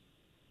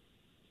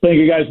 Thank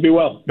you, guys. Be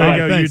well.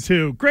 You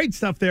too. Great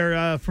stuff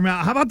there from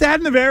Alex. How about that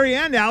in the very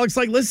end, Alex?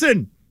 Like,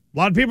 listen. A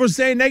lot of people are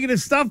saying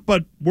negative stuff,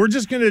 but we're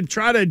just going to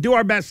try to do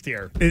our best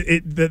here.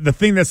 The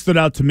thing that stood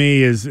out to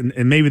me is,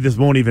 and maybe this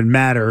won't even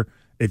matter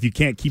if you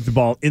can't keep the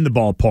ball in the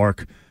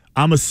ballpark,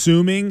 I'm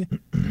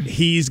assuming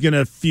he's going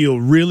to feel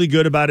really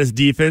good about his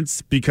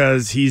defense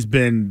because he's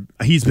been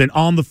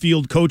on the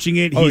field coaching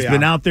it. He's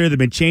been out there. They've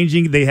been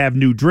changing. They have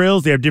new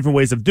drills. They have different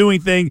ways of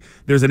doing things.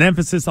 There's an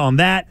emphasis on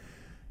that.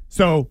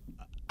 So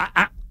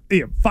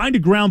find a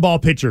ground ball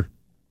pitcher.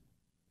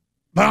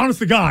 But honest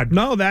to God,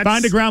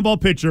 find a ground ball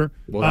pitcher.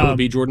 Well, that would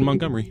be Jordan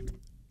Montgomery.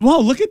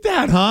 Well, look at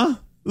that, huh?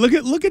 Look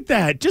at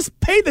that. Just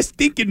pay the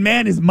stinking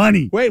man his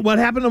money. Wait, what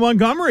happened to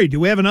Montgomery?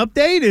 Do we have an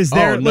update? Is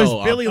there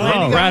Billy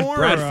Landing got more?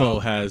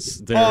 Bradfo has.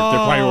 They're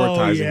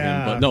prioritizing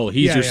him, but no,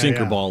 he's your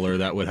sinker baller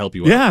that would help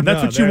you out. Yeah,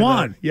 that's what you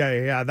want.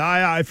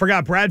 I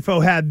forgot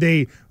Bradfo had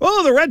the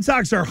Red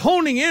Sox are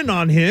honing in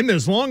on him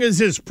as long as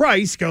his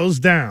price goes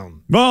down.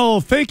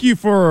 Well, thank you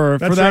for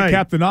that, right.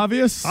 Captain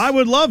Obvious. I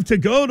would love to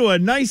go to a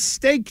nice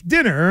steak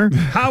dinner.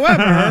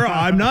 However,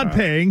 I'm not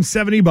paying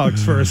 $70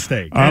 for a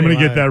steak. I'm going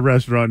to get that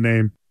restaurant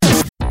name.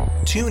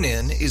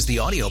 TuneIn is the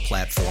audio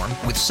platform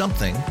with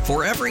something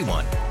for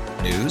everyone.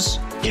 News.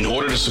 In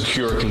order to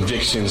secure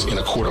convictions in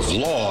a court of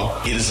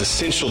law, it is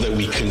essential that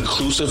we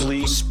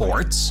conclusively.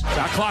 Sports.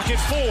 Shot clock at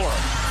 4.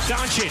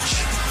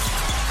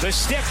 Doncic. The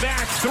step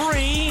back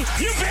 3.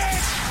 You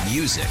bet.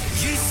 Music.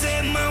 You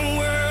set my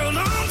world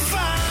on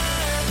fire.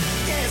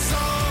 Yes,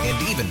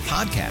 and even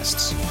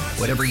podcasts.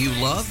 Whatever you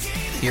love,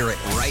 hear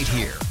it right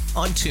here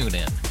on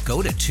TuneIn.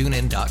 Go to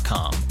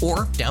TuneIn.com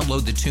or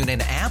download the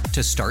TuneIn app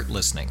to start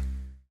listening.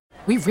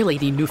 We really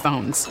need new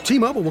phones.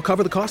 T-Mobile will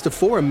cover the cost of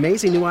 4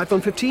 amazing new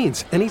iPhone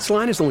 15s, and each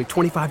line is only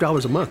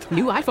 $25 a month.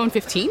 New iPhone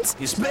 15s?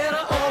 It's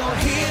better over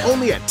here.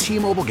 Only at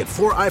T-Mobile, get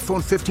 4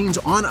 iPhone 15s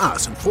on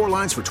us and 4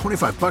 lines for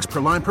 $25 per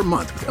line per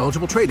month with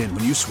eligible trade-in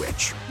when you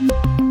switch.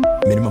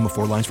 Minimum of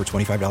 4 lines for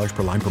 $25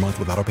 per line per month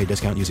with autopay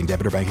discount using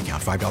debit or bank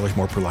account. $5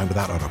 more per line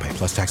without autopay,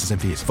 plus taxes and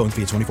fees. Phone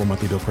fee at 24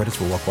 monthly bill credits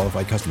for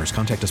well-qualified customers.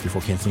 Contact us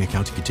before canceling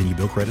account to continue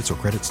bill credits or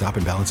credit stop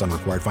and balance on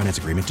required finance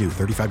agreement due.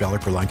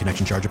 $35 per line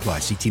connection charge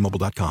applies. See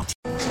T-Mobile.com.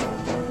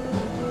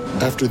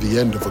 After the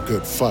end of a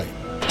good fight,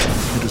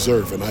 you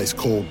deserve an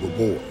ice-cold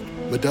reward.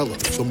 Modelo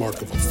is the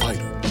mark of a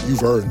fighter.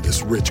 You've earned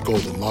this rich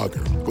golden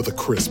lager with a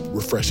crisp,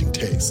 refreshing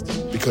taste.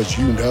 Because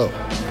you know,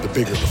 the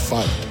bigger the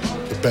fight,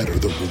 the better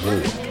the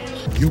reward.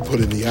 You put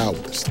in the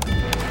hours,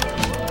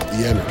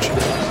 the energy,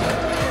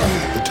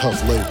 the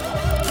tough labor.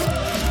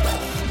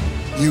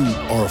 You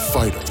are a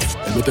fighter,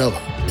 and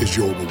Modelo is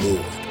your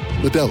reward.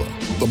 Modelo,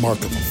 the mark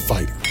of a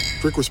fighter.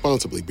 Drink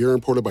responsibly. Beer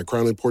imported by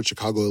Crown Imports,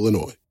 Chicago,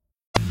 Illinois.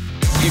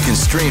 You can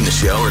stream the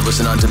show or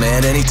listen on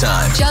demand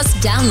anytime. Just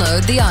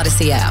download the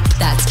Odyssey app.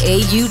 That's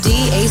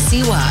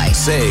AUDACY.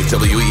 Save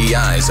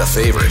WEEI as a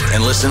favorite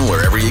and listen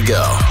wherever you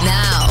go.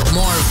 Now,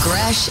 more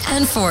Gresh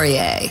and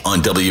Fauria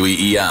on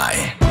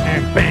WEEI.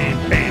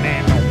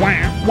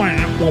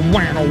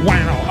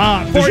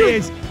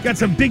 Fauria's got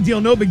some big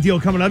deal, no big deal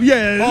coming up.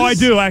 Yes. Oh, I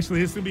do, actually.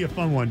 This is going to be a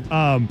fun one.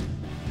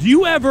 Do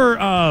you ever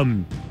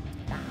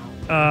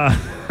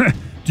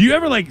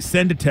like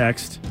send a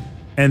text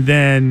and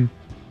then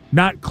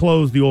not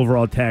close the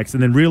overall text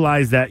and then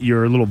realize that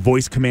your little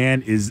voice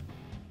command is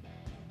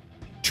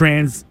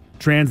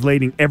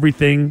translating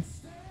everything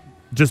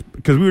just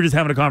because we were just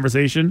having a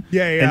conversation?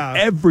 Yeah. And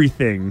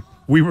everything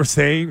we were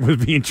saying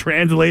was being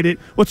translated.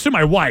 Well, to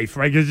my wife,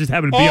 right? Because it just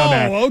happened to be on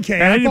that. Oh, okay.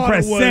 And I didn't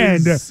press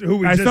send.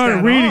 I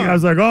started reading. I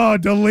was like, oh,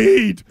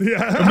 delete.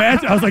 Yeah.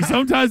 Imagine, I was like,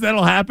 sometimes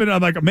that'll happen.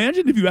 I'm like,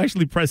 imagine if you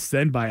actually press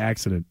send by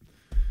accident.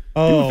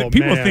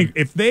 People think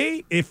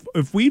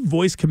if we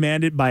voice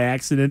commanded by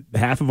accident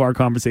half of our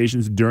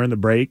conversations during the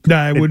break,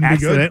 it wouldn't be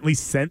good. Accidentally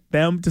sent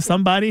them to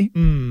somebody,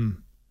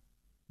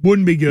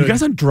 wouldn't be good. You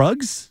guys on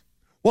drugs?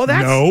 Well,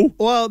 that's no.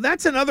 Well,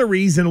 that's another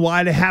reason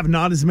why to have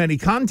not as many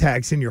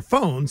contacts in your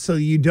phone, so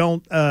you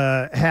don't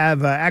have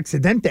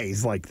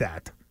accidentes like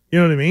that. You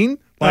know what I mean?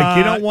 Like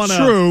you don't want to.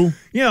 True.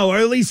 You know, or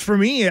at least for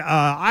me,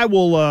 I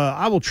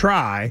will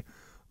try.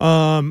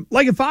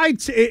 Like if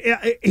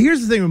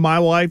here's the thing with my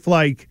wife,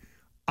 like.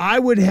 I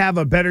would have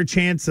a better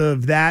chance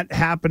of that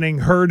happening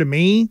her to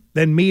me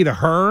than me to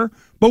her,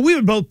 but we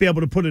would both be able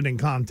to put it in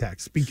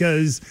context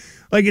because,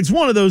 like, it's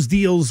one of those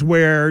deals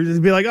where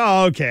it'd be like,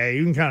 oh, okay,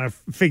 you can kind of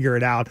figure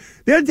it out.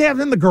 The other day I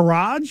was in the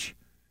garage,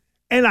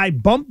 and I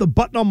bumped the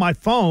button on my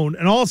phone,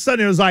 and all of a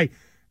sudden it was like,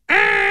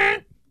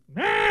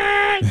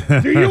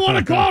 do you want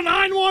to call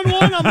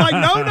 911? I'm like,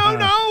 no,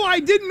 I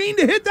didn't mean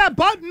to hit that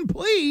button,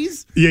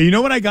 please. Yeah, you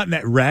know when I got in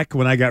that wreck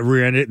when I got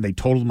rear-ended and they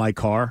totaled my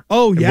car?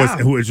 Oh, yeah.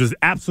 It was just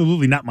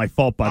absolutely not my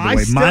fault, by the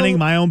way. Minding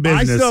my own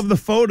business. I still have the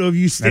photo of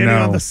you standing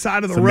on the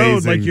side of the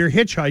road like you're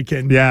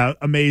hitchhiking. Yeah,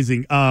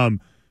 amazing.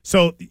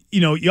 So,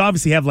 you know, you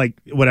obviously have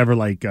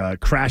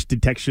crash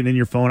detection in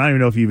your phone. I don't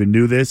even know if you even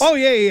knew this. Oh,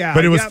 yeah.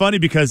 But it was funny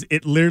because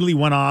it literally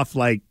went off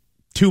like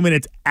 2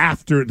 minutes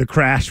after the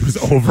crash was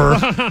over.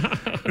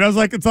 And I was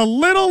like, it's a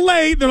little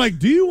late. They're like,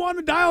 do you want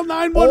to dial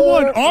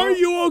 911? Are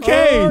you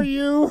okay? Are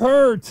you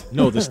hurt?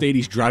 No, the state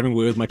he's driving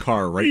away with my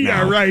car right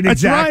now. Yeah, right,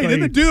 That's exactly. right.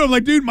 And I'm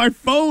like, dude, my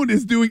phone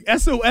is doing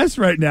SOS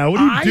right now. What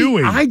are you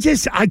doing? I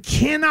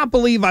cannot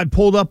believe I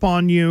pulled up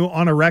on you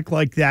on a wreck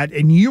like that,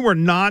 and you were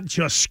not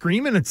just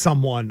screaming at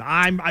someone.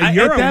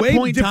 You're a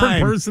way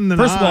different person than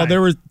I. First of all,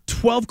 there was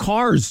 12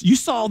 cars. You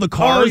saw the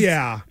cars. Oh,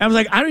 yeah. I was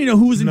like, I don't even know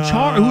who was in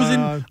charge. Who was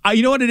in?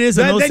 You know what it is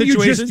in those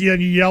situations? You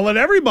yell at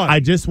everybody. I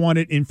just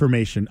wanted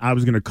information. I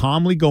was going to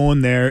calmly go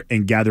in there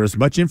and gather as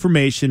much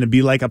information and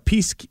be like a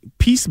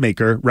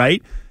peacemaker,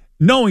 right?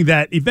 Knowing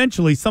that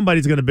eventually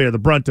somebody's going to bear the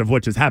brunt of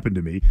what just happened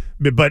to me.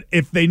 But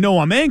if they know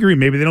I'm angry,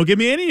 maybe they don't give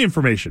me any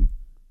information.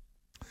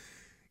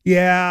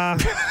 Yeah.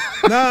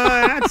 No,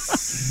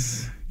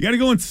 that's... You got to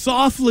go in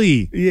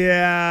softly.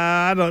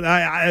 Yeah, I don't...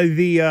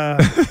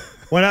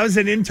 When I was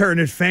an intern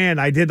at FAN,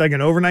 I did like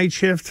an overnight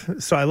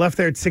shift. So I left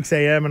there at 6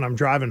 a.m. and I'm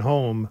driving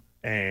home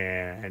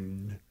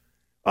and...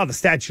 Oh, the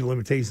statute of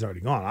limitations is already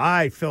gone.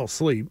 I fell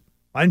asleep.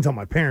 I didn't tell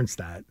my parents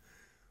that.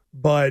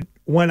 But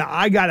when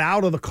I got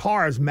out of the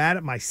car, I was mad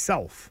at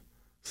myself.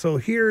 So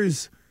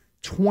here's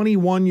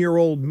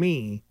 21-year-old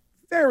me,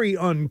 very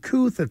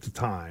uncouth at the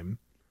time,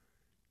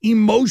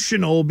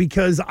 emotional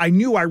because I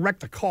knew I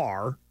wrecked a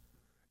car.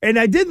 And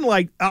I didn't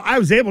I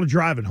was able to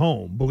drive it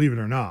home, believe it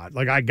or not.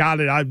 Like, I got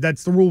it.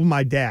 That's the rule of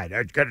my dad.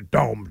 I get it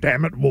done.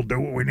 Damn it. We'll do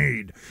what we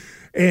need.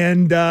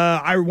 And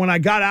when I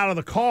got out of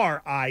the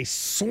car, I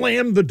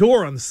slammed the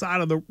door on the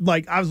side of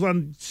I was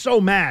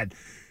so mad.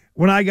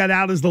 When I got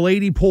out as the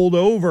lady pulled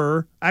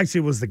over, actually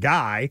it was the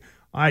guy,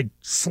 I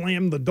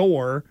slammed the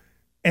door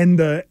and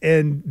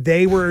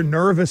they were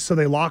nervous, so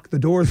they locked the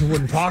doors and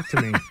wouldn't talk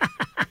to me.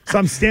 So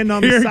I'm standing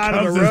on the side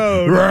of the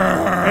road,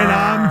 and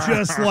I'm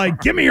just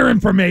like, give me your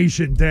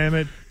information, damn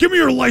it. Give me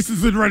your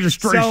license and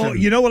registration. So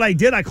you know what I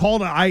did? I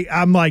called.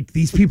 I'm like,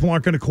 these people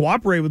aren't going to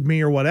cooperate with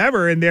me or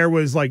whatever. And there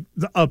was like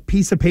a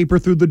piece of paper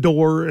through the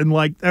door and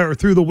or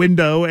through the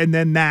window, and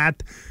then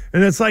that.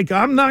 And it's like,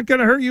 I'm not going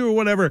to hurt you or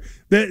whatever.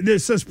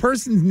 This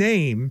person's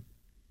name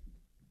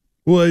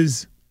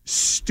was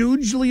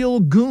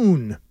Stoogeliel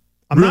Goon.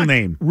 Real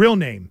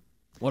name.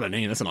 What a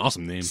name. That's an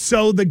awesome name.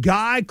 So the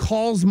guy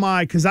calls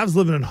because I was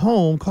living at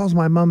home, calls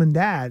my mom and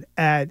dad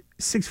at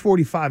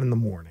 6:45 in the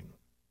morning.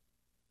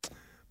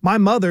 My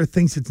mother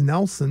thinks it's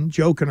Nelson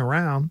joking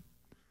around,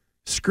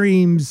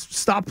 screams,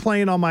 "Stop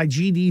playing on my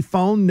GD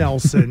phone,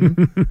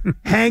 Nelson,"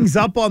 hangs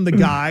up on the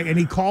guy, and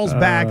he calls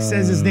back,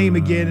 says his name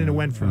again, and it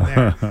went from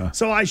there.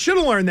 So I should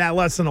have learned that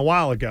lesson a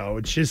while ago.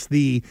 It's just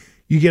you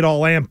get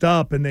all amped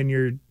up, and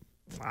then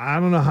I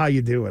don't know how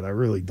you do it. I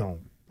really don't.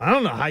 I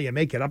don't know how you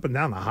make it up and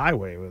down the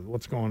highway with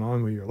what's going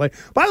on with your leg.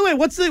 By the way,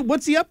 what's the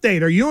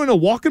update? Are you in a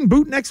walking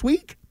boot next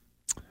week?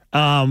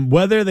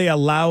 Whether they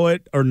allow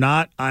it or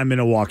not, I'm in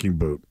a walking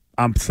boot.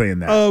 I'm saying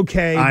that.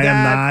 Okay. I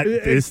am not.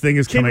 This thing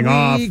is coming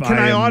off. Can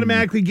I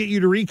automatically get you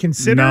to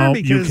reconsider? No,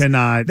 because you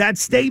cannot. That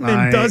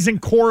statement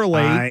doesn't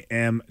correlate. I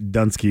am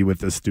Dunsky with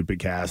this stupid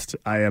cast.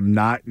 I am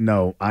not.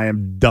 No, I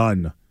am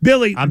done.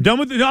 Billy. I'm done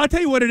with it. No, I'll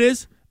tell you what it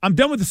is. I'm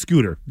done with the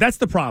scooter. That's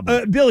the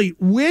problem. Billy,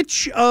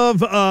 which of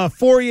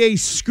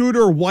Fauria's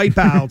scooter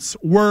wipeouts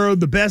were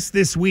the best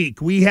this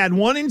week? We had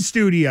one in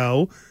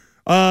studio.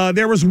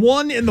 There was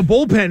one in the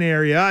bullpen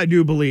area, I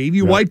do believe.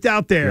 You wiped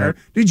out there. Yep.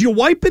 Did you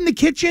wipe in the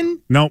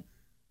kitchen? Nope.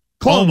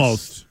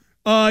 Close.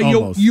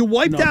 Almost. You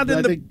wiped out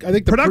in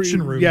the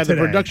production room today. The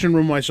production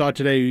room I saw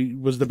today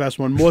was the best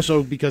one, more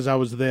so because I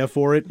was there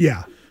for it.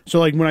 Yeah. So,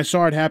 like, when I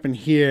saw it happen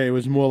here, it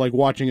was more like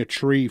watching a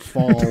tree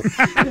fall.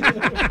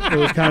 It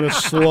was kind of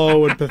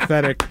slow and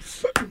pathetic.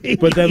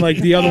 But then, like,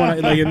 the other one,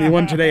 like, in the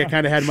one today, I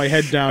kind of had my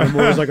head down and it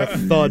was like a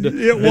thud. And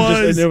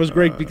it was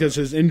great because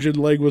his injured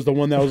leg was the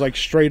one that was, like,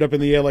 straight up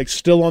in the air, like,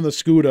 still on the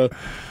scooter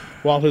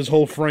while his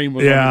whole frame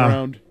was on the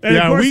ground.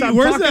 And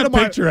where's that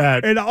picture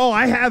at? And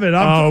I have it.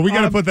 We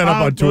got to put that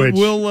up on Twitch.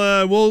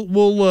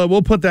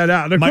 We'll put that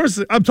out. And of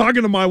course, I'm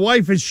talking to my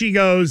wife, and she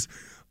goes,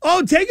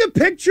 "Oh, take a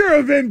picture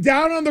of him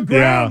down on the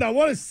ground. Yeah. I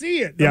want to see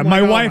it." Yeah,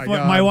 my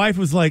wife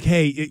was like,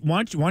 "Hey,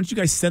 why don't you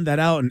guys send that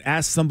out and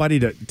ask somebody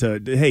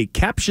to hey,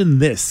 caption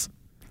this."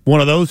 One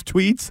of those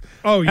tweets.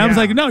 Oh, yeah. And I was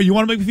like, "No, you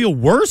want to make me feel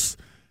worse?"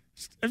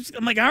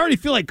 I'm like, I already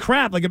feel like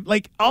crap.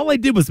 Like all I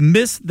did was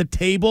miss the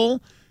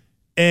table,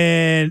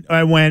 and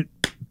I went,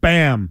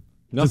 bam.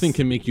 Nothing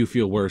can make you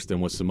feel worse than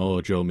what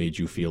Samoa Joe made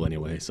you feel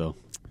anyway. So,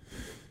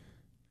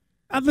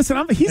 listen,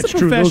 he's That's a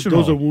professional. True.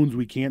 Those are wounds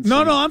we can't see.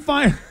 No, I'm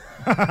fine.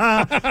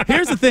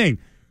 Here's the thing.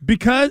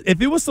 Because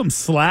if it was some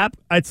slap,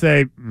 I'd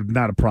say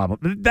not a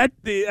problem. That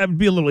I'd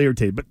be a little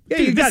irritated. But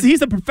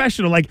he's a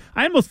professional. Like,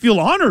 I almost feel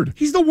honored.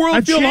 He's the world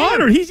champ. I feel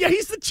honored. He's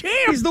the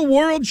champ. He's the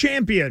world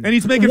champion. And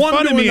he's making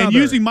fun of me and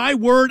using my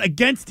word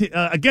against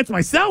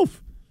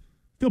myself.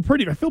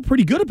 I feel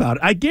pretty good about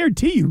it. I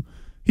guarantee you,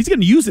 he's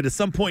going to use it at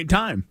some point in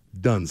time.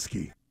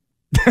 Dunsky.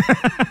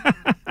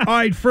 All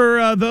right,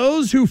 for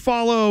those who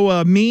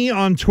follow me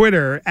on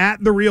Twitter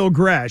at The Real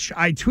Gresh,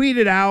 I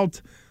tweeted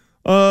out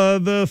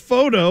the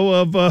photo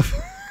of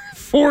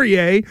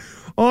Fauria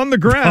on the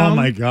ground. Oh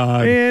my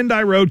God! And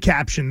I wrote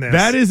caption this.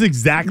 That is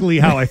exactly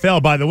how I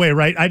fell. By the way,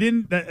 right? I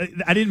didn't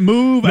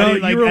move. No,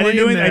 I didn't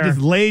do it. I just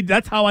laid.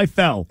 That's how I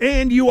fell.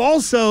 And you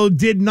also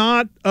did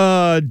not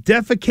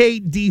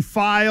defecate,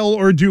 defile,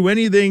 or do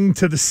anything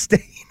to the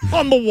stain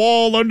on the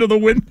wall under the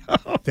window.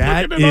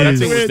 That thing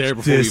was there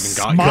before we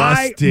even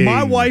got here.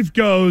 My wife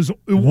goes,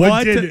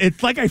 "What?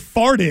 It's like I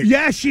farted."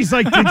 Yeah, she's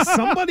like, "Did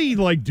somebody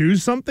do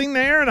something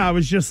there?" And I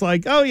was just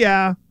like, "Oh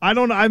yeah, I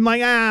don't know." I'm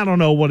like, I don't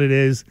know what it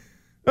is.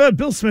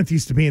 Bill Smith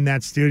used to be in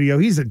that studio.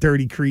 He's a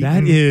dirty creep.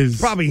 That is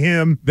probably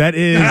him. That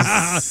is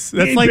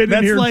that's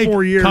like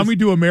 4 years. Coming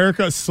to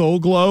America Soul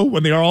Glow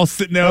when they are all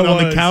sitting down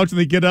on the couch and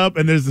they get up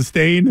and there's the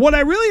stain. What I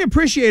really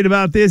appreciate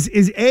about this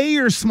is A,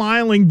 you're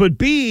smiling, but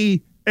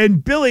B,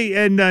 and Billy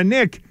and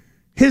Nick,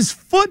 his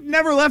foot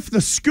never left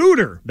the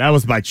scooter. That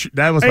was my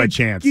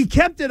chance. He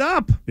kept it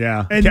up.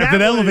 Yeah, and kept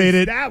it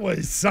elevated. That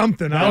was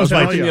something. I was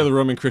like in the other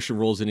room, and Christian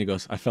rolls in. He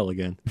goes, "I fell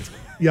again."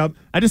 Yep.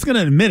 I'm just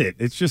gonna admit it.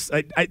 It's just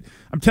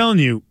I'm telling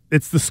you,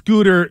 it's the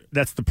scooter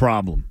that's the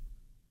problem.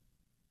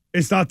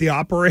 It's not the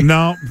operator.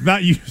 No,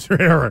 not user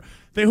error.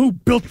 Who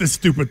built this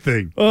stupid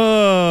thing?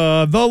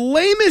 The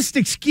lamest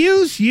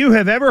excuse you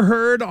have ever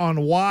heard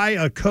on why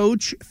a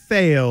coach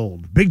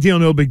failed. Big deal,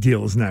 no big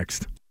deal is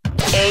next.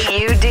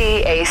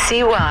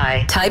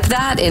 AUDACY. Type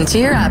that into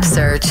your app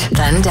search,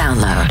 then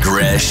download.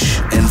 Gresh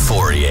and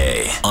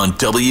Fauria on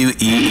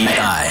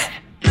WEEI.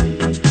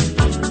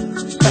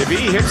 If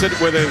he hits it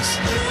with his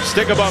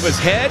stick above his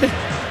head,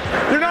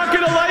 they're not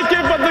going to like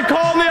it, but the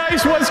call on the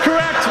ice was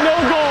correct. No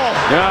goal.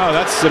 No,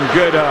 that's some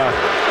good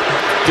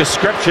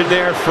description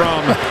there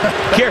from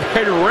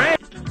Garrett Ray.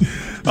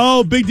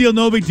 Oh, big deal,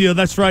 no big deal.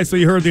 That's right. So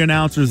you heard the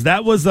announcers.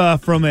 That was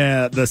from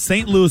the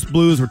St. Louis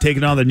Blues were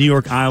taking on the New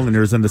York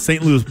Islanders, and the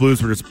St. Louis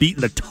Blues were just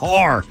beating the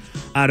tar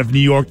out of New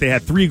York. They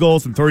had 3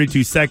 goals in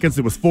 32 seconds.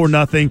 It was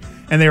 4-0,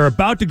 and they were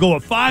about to go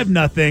at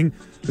 5-0.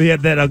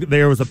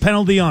 There was a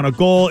penalty on a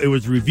goal. It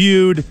was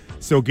reviewed.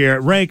 So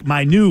Garrett Rank,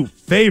 my new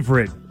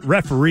favorite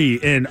referee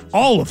in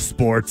all of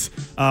sports,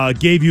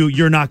 gave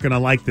you're not going to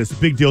like this.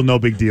 Big deal, no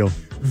big deal.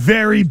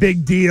 Very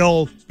big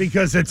deal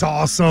because it's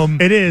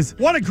awesome. It is.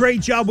 What a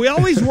great job. We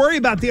always worry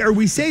about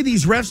we say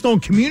these refs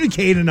don't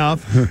communicate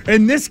enough,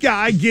 and this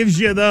guy gives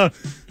you the,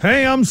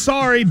 hey, I'm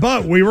sorry,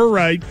 but we were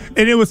right.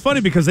 And it was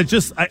funny because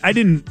I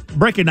didn't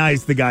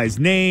recognize the guy's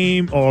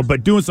name,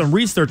 but doing some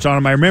research on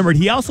him, I remembered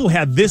he also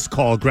had this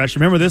call, Gresh.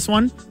 Remember this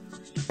one?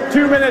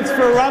 2 minutes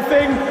for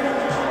roughing.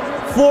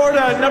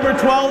 Florida, number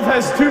 12,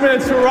 has 2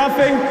 minutes for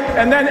roughing,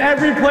 and then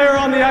every player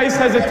on the ice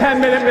has a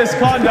 10-minute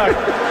misconduct.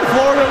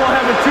 Florida will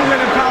have a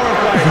 2-minute power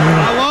play.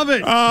 I love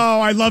it.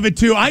 Oh, I love it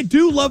too. I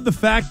do love the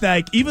fact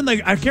that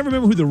I can't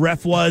remember who the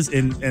ref was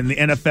in the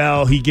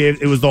NFL.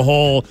 It was the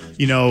whole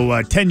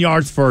 10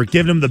 yards for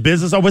giving him the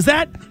business. Or was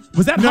that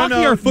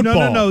hockey or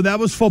football? No, that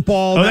was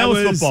football. Oh, that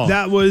was football.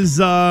 That was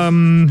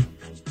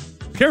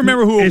can't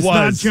remember who it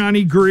was. It's not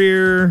Johnny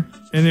Greer.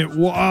 And it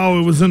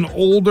was an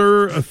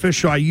older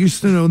official. I used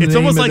to know the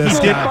name of this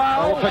guy.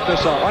 I'll pick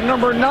this up. On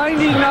number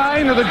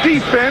 99 of the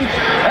defense,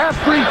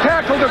 after he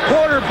tackled the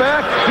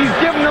quarterback, he's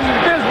giving them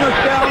business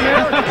down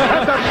there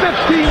at the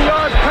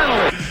 15-yard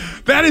penalty.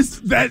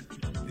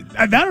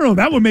 I don't know.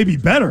 That one may be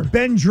better.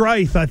 Ben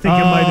Dreith, I think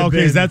it might have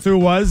been. That's who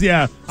it was?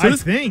 Yeah. I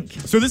think.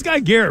 So this guy,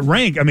 Garrett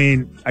Rank,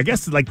 I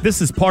guess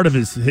this is part of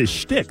his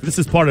shtick. This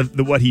is part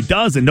of what he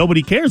does, and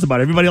nobody cares about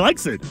it. Everybody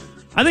likes it.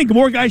 I think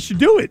more guys should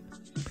do it.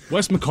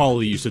 Wes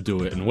McCauley used to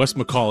do it, and Wes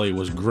McCauley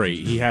was great.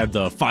 He had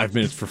 5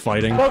 minutes for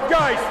fighting. Well,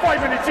 guys,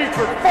 5 minutes each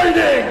for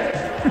fighting!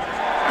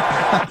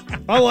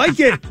 I like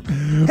it.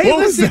 Hey, what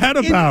was that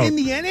about? In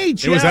the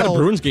NHL. It was at a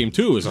Bruins game,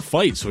 too. It was a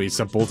fight, so he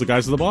sent both the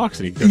guys to the box,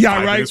 and he got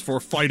 5 minutes for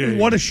fighting.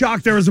 What a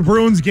shock there was a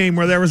Bruins game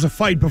where there was a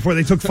fight before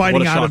they took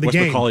fighting out of the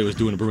game. Wes McCauley was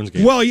doing a Bruins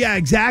game. Well, yeah,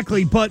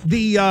 exactly. But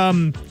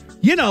I'm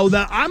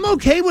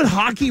okay with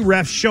hockey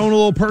refs showing a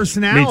little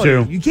personality.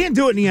 Me too. You can't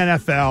do it in the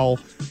NFL.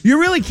 You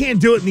really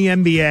can't do it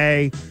in the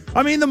NBA.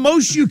 I mean, the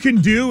most you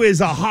can do is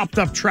a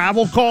hopped-up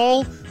travel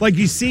call, like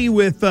you see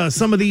with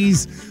some of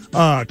these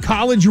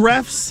college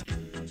refs.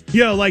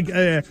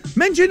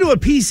 Mention to a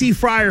PC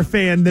Friar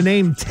fan the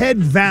name Ted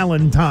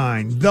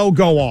Valentine. They'll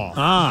go off.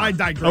 I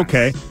digress.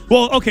 Okay.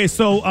 Well, okay,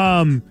 so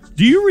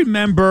do you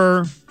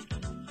remember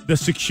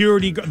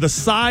the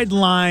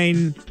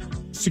sideline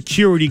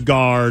security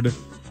guard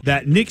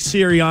that Nick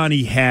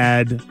Sirianni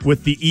had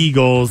with the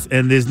Eagles,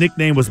 and his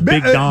nickname was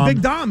Big Dom?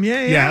 Big Dom,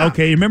 yeah. Yeah,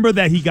 okay. Remember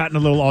that he got in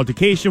a little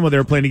altercation when they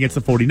were playing against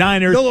the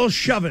 49ers? A little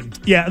shoving.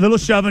 Yeah, a little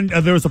shoving.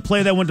 There was a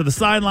play that went to the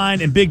sideline,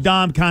 and Big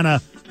Dom kind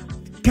of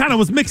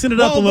was mixing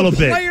it up a little bit.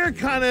 The player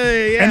kind of,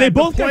 and they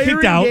both got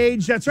kicked out.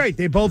 That's right.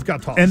 They both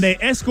got tossed. And they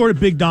escorted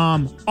Big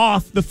Dom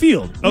off the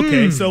field.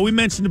 Okay, so we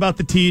mentioned about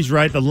the tease,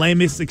 right? The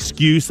lamest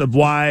excuse of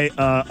why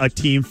a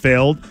team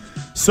failed.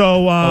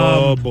 So,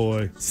 oh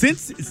boy.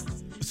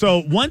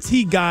 So once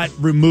he got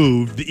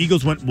removed, the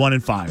Eagles went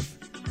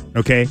 1-5.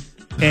 Okay,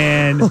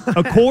 and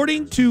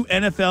according to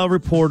NFL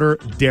reporter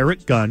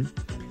Derek Gunn,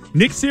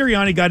 Nick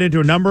Sirianni got into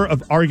a number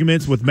of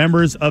arguments with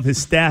members of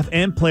his staff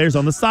and players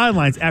on the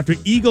sidelines after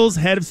Eagles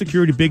head of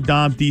security Big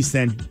Dom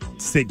DeSandro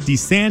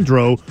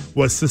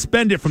was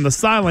suspended from the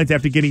sidelines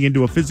after getting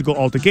into a physical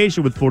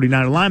altercation with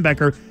 49er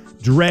linebacker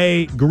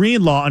Dre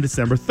Greenlaw on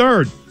December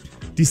 3rd.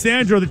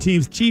 DeSandro, the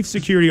team's chief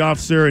security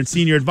officer and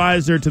senior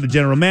advisor to the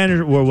general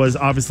manager, was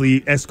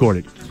obviously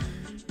escorted.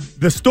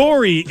 The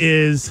story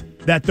is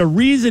that the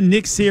reason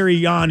Nick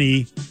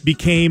Sirianni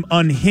became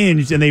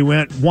unhinged and they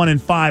went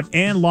 1-5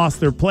 and lost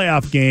their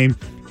playoff game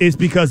is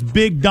because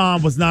Big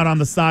Dom was not on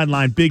the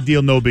sideline. Big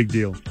deal, no big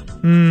deal.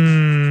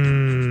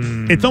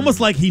 It's almost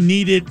like he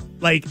needed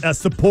a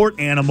support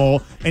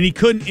animal and he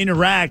couldn't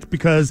interact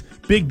because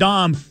Big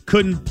Dom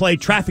couldn't play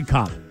traffic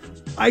cop.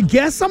 I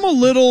guess I'm a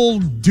little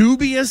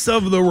dubious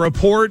of the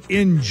report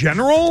in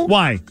general.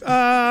 Why?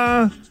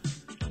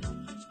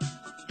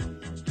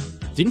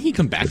 Didn't he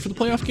come back for the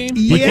playoff game?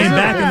 He came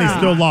back and they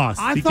still lost.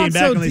 I he thought came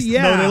back so, and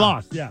they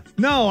lost. Yeah.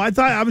 No, I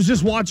thought I was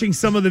just watching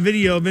some of the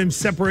video of him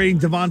separating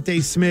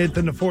Devontae Smith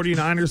and the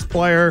 49ers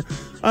player.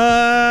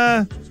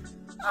 I'll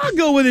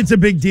go with it's a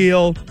big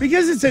deal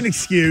because it's an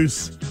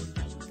excuse.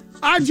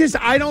 I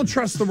don't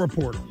trust the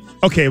reporter.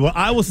 Okay, well,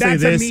 I will say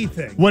this. That's a me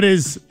thing.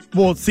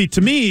 Well, see,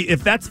 to me,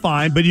 if that's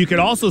fine, but you could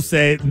also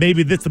say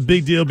maybe that's a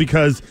big deal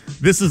because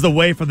this is a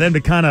way for them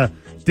to kind of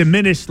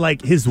diminish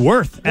like his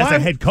worth as a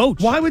head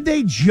coach. Why would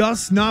they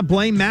just not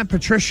blame Matt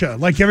Patricia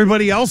like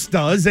everybody else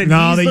does? And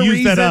no, he's they the used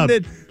reason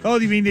that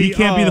up. You mean he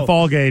can't be the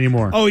fall guy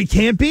anymore? Oh, he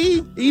can't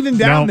be? Even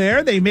down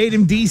there, they made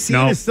him DC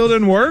and it still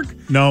didn't work?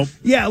 No.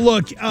 Yeah,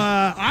 look,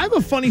 I have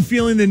a funny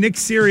feeling that Nick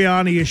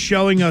Sirianni is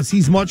showing us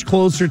he's much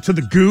closer to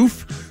the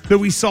goof that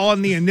we saw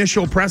in the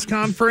initial press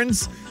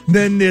conference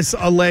than this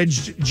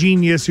alleged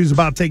genius who's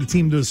about to take a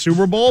team to the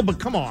Super Bowl. But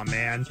come on,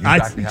 man.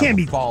 You can't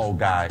be fall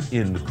guy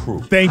in the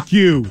crew. Thank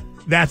you.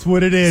 That's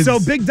what it is. So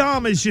Big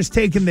Dom is just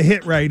taking the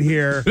hit right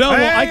here. No,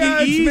 I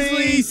can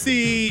easily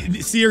see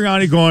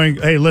Sirianni going,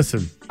 hey,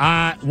 listen,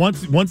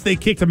 once they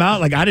kicked him out,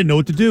 like I didn't know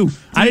what to do.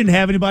 I didn't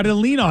have anybody to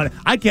lean on.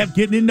 I kept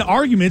getting into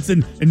arguments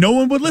and no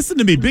one would listen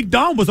to me. Big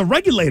Dom was a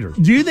regulator.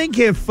 Do you think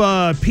if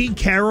Pete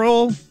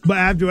Carroll,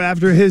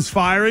 after his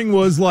firing,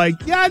 was like,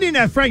 yeah, I didn't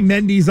have Frank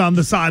Mendes on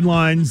the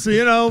sidelines,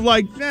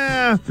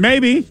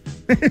 Maybe.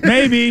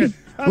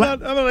 How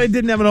about I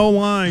didn't have an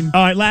O-line?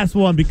 All right, last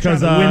one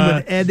because win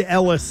with Ed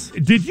Ellis.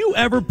 Did you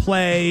ever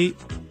play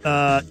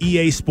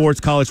EA Sports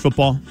college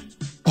football?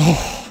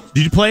 Oh.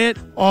 Did you play it?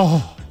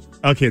 Oh.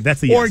 Okay,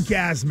 that's a yes.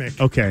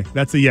 Orgasmic. Okay,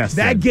 that's a yes.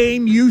 That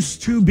game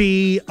used to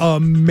be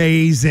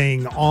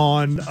amazing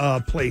on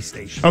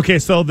PlayStation. Okay,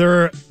 so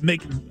they're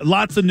making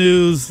lots of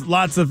news,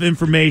 lots of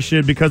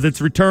information because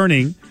it's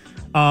returning.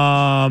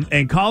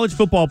 And college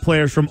football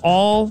players from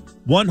all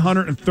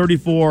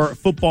 134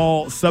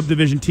 football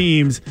subdivision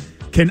teams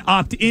can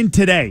opt in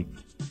today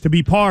to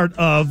be part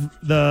of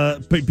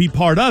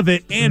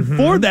it. And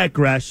for that,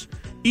 Gresh,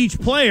 each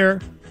player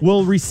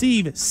will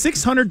receive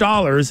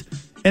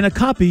 $600 and a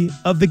copy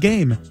of the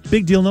game.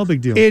 Big deal, no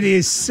big deal. It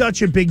is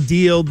such a big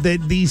deal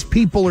that these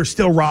people are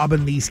still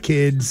robbing these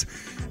kids.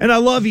 And I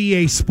love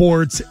EA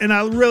Sports, and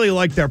I really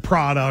like their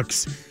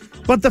products.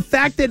 But the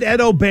fact that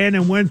Ed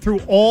O'Bannon went through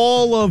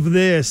all of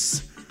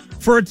this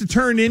for it to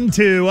turn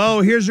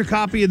into, here's your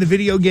copy of the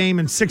video game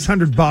and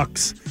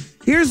 $600.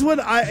 Here's what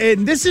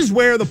and this is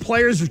where the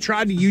players have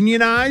tried to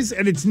unionize,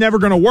 and it's never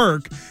going to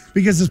work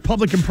because it's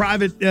public and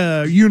private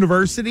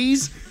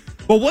universities.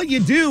 But what you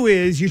do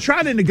is you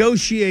try to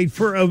negotiate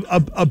for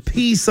a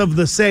piece of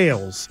the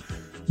sales.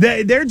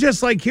 They're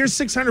just like, here's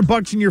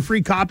 $600 in your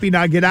free copy.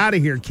 Now get out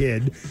of here,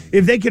 kid.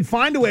 If they could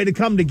find a way to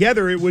come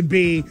together, it would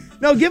be,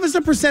 no, give us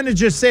a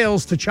percentage of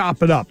sales to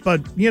chop it up. But,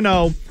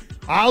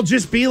 I'll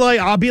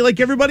be like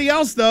everybody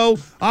else, though.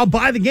 I'll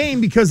buy the game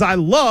because I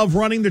love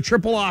running the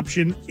triple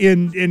option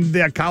in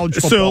that college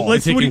football. So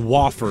let's take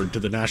Wofford to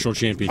the national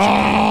championship.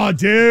 Oh,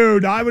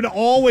 dude, I would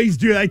always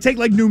do that. I take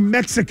New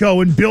Mexico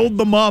and build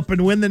them up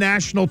and win the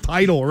national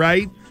title,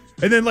 right?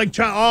 And then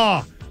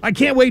I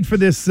can't wait for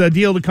this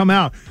deal to come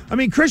out. I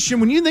mean, Christian,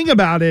 when you think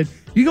about it,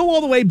 you go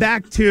all the way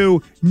back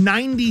to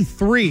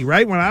 93,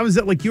 right? When I was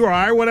at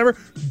URI or whatever,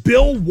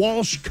 Bill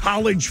Walsh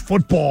college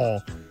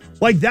football.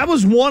 That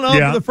was one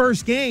of the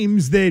first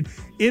games that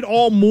it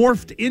all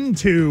morphed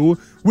into,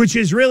 which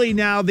is really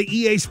now the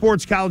EA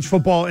Sports college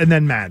football and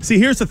then Madden. See,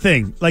 here's the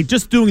thing.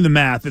 Just doing the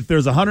math, if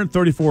there's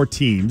 134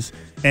 teams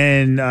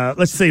and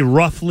let's say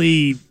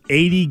roughly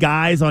 80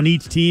 guys on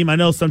each team. I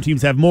know some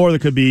teams have more, there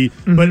could be,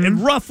 but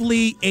in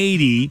roughly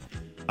 80,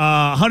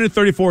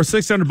 134,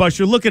 $600,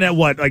 you're looking at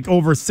what,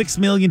 over $6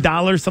 million,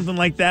 something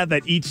like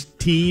that each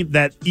team,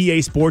 that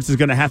EA Sports is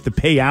going to have to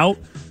pay out.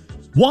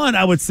 One,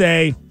 I would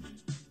say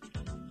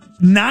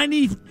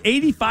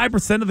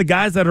 85% of the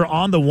guys that are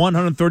on the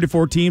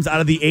 134 teams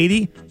out of the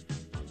 80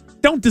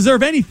 don't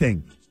deserve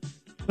anything.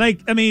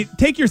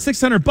 Take your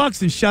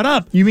 $600 and shut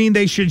up. You mean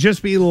they should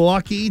just be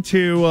lucky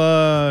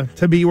to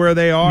be where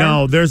they are?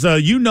 No, there's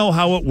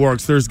how it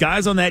works. There's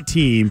guys on that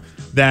team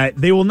that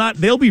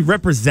they'll be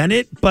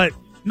represented, but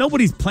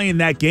nobody's playing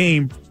that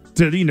game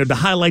to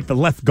highlight the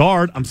left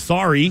guard. I'm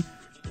sorry.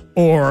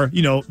 Or,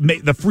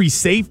 the free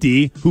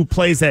safety who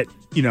plays at,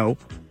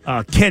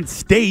 Kent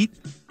State.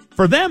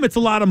 For them, it's a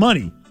lot of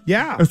money.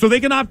 Yeah. So they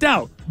can opt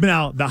out.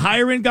 Now, the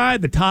higher end guy,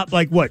 the top,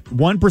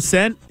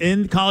 1%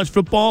 in college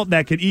football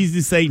that could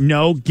easily say,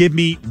 no, give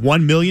me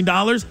 $1 million.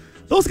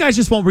 Those guys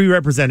just won't be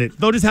represented.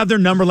 They'll just have their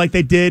number like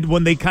they did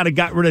when they kind of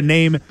got rid of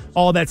name,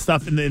 all that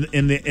stuff in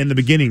the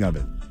beginning of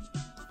it.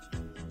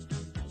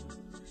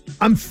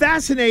 I'm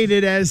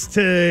fascinated as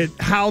to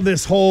how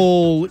this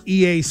whole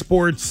EA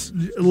Sports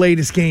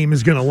latest game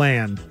is going to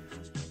land.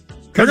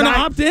 They're going to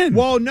opt in.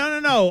 Well,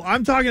 no.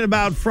 I'm talking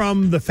about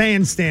from the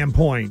fan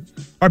standpoint.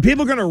 Are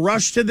people going to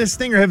rush to this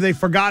thing, or have they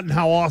forgotten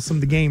how awesome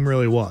the game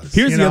really was?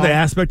 Here's the other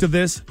aspect of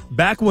this.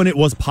 Back when it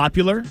was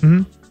popular,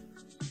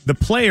 the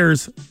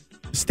players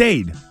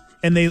stayed.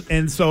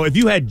 And so if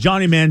you had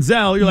Johnny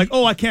Manziel, you're like,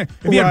 oh, I can't.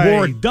 If you had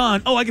Warwick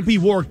Dunn, I can be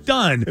Warwick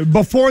Dunn.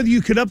 Before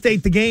you could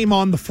update the game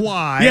on the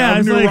fly,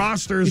 on new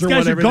rosters or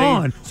whatever. These guys are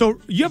gone.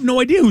 So you have no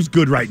idea who's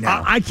good right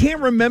now. I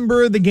can't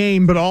remember the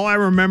game, but all I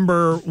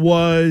remember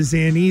was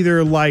in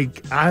either I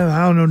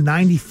don't know,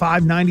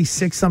 95,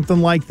 96, something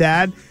like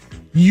that.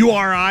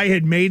 URI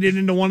had made it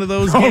into one of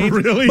those games.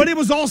 Really? But it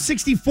was all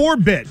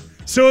 64-bit.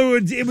 So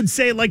it would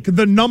say like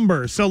the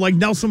number. So like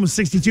Nelson was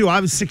 62, I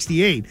was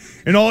 68,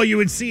 and all you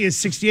would see is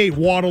 68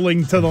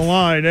 waddling to the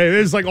line. It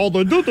was like all the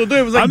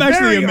it was like I'm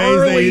actually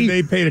amazed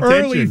they paid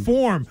attention. Early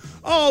form.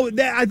 Oh,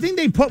 I think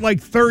they put like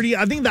 30.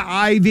 I think the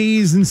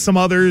Ivies and some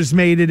others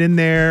made it in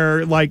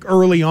there like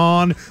early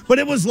on, but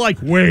it was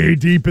like way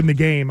deep in the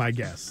game, I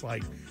guess.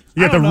 Like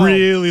you have to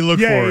really look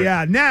for it.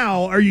 Yeah.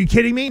 Now, are you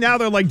kidding me? Now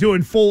they're like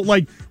doing full,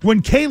 like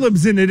when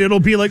Caleb's in it, it'll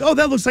be like, oh,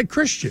 that looks like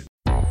Christian.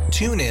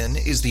 TuneIn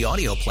is the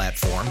audio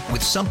platform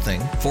with something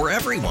for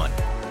everyone.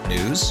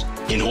 News.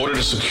 In order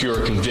to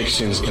secure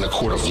convictions in a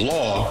court of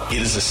law,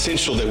 it is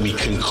essential that we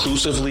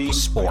conclusively.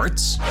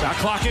 Sports. Shot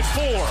clock at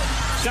 4.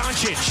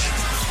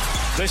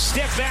 Doncic. The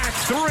step back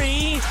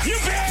 3. You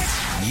bet.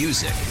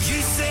 Music.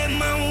 You set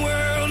my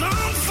world on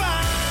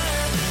fire.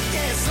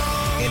 Yes,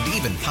 and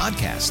even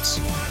podcasts.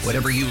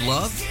 Whatever you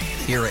love,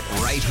 hear it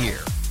right here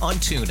on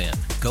TuneIn.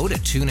 Go to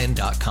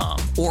TuneIn.com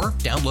or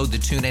download the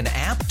TuneIn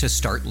app to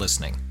start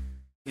listening.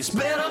 It's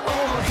better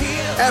over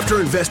here. After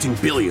investing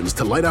billions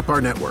to light up our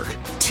network,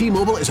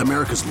 T-Mobile is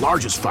America's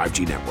largest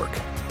 5G network.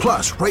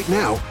 Plus, right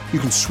now, you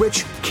can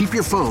switch, keep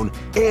your phone,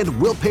 and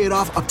we'll pay it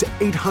off up to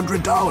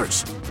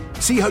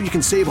 $800. See how you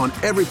can save on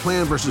every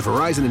plan versus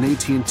Verizon and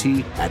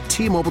AT&T at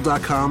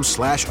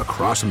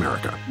T-Mobile.com/across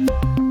America.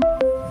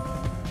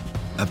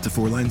 Up to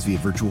 4 lines via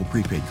virtual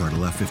prepaid card.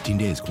 Allow 15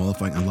 days.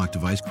 Qualifying unlocked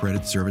device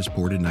credit service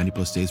ported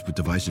 90+ days with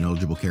device and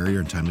eligible carrier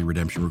and timely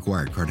redemption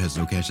required. Card has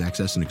no cash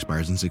access and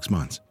expires in 6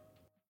 months.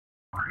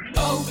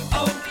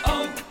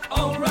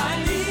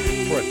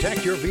 O'Reilly.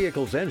 Protect your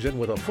vehicle's engine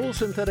with a full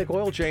synthetic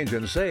oil change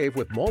and save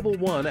with Mobile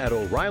One at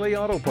O'Reilly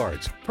Auto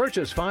Parts.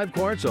 Purchase 5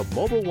 quarts of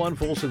Mobile One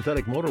full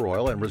synthetic motor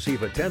oil and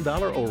receive a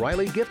 $10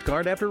 O'Reilly gift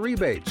card after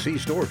rebate. See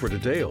store for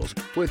details.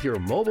 With your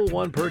Mobile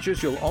One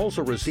purchase, you'll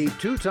also receive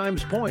 2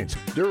 times points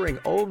during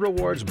O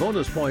Rewards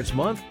Bonus Points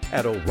Month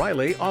at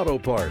O'Reilly Auto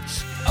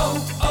Parts.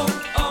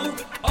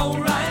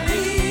 O'Reilly.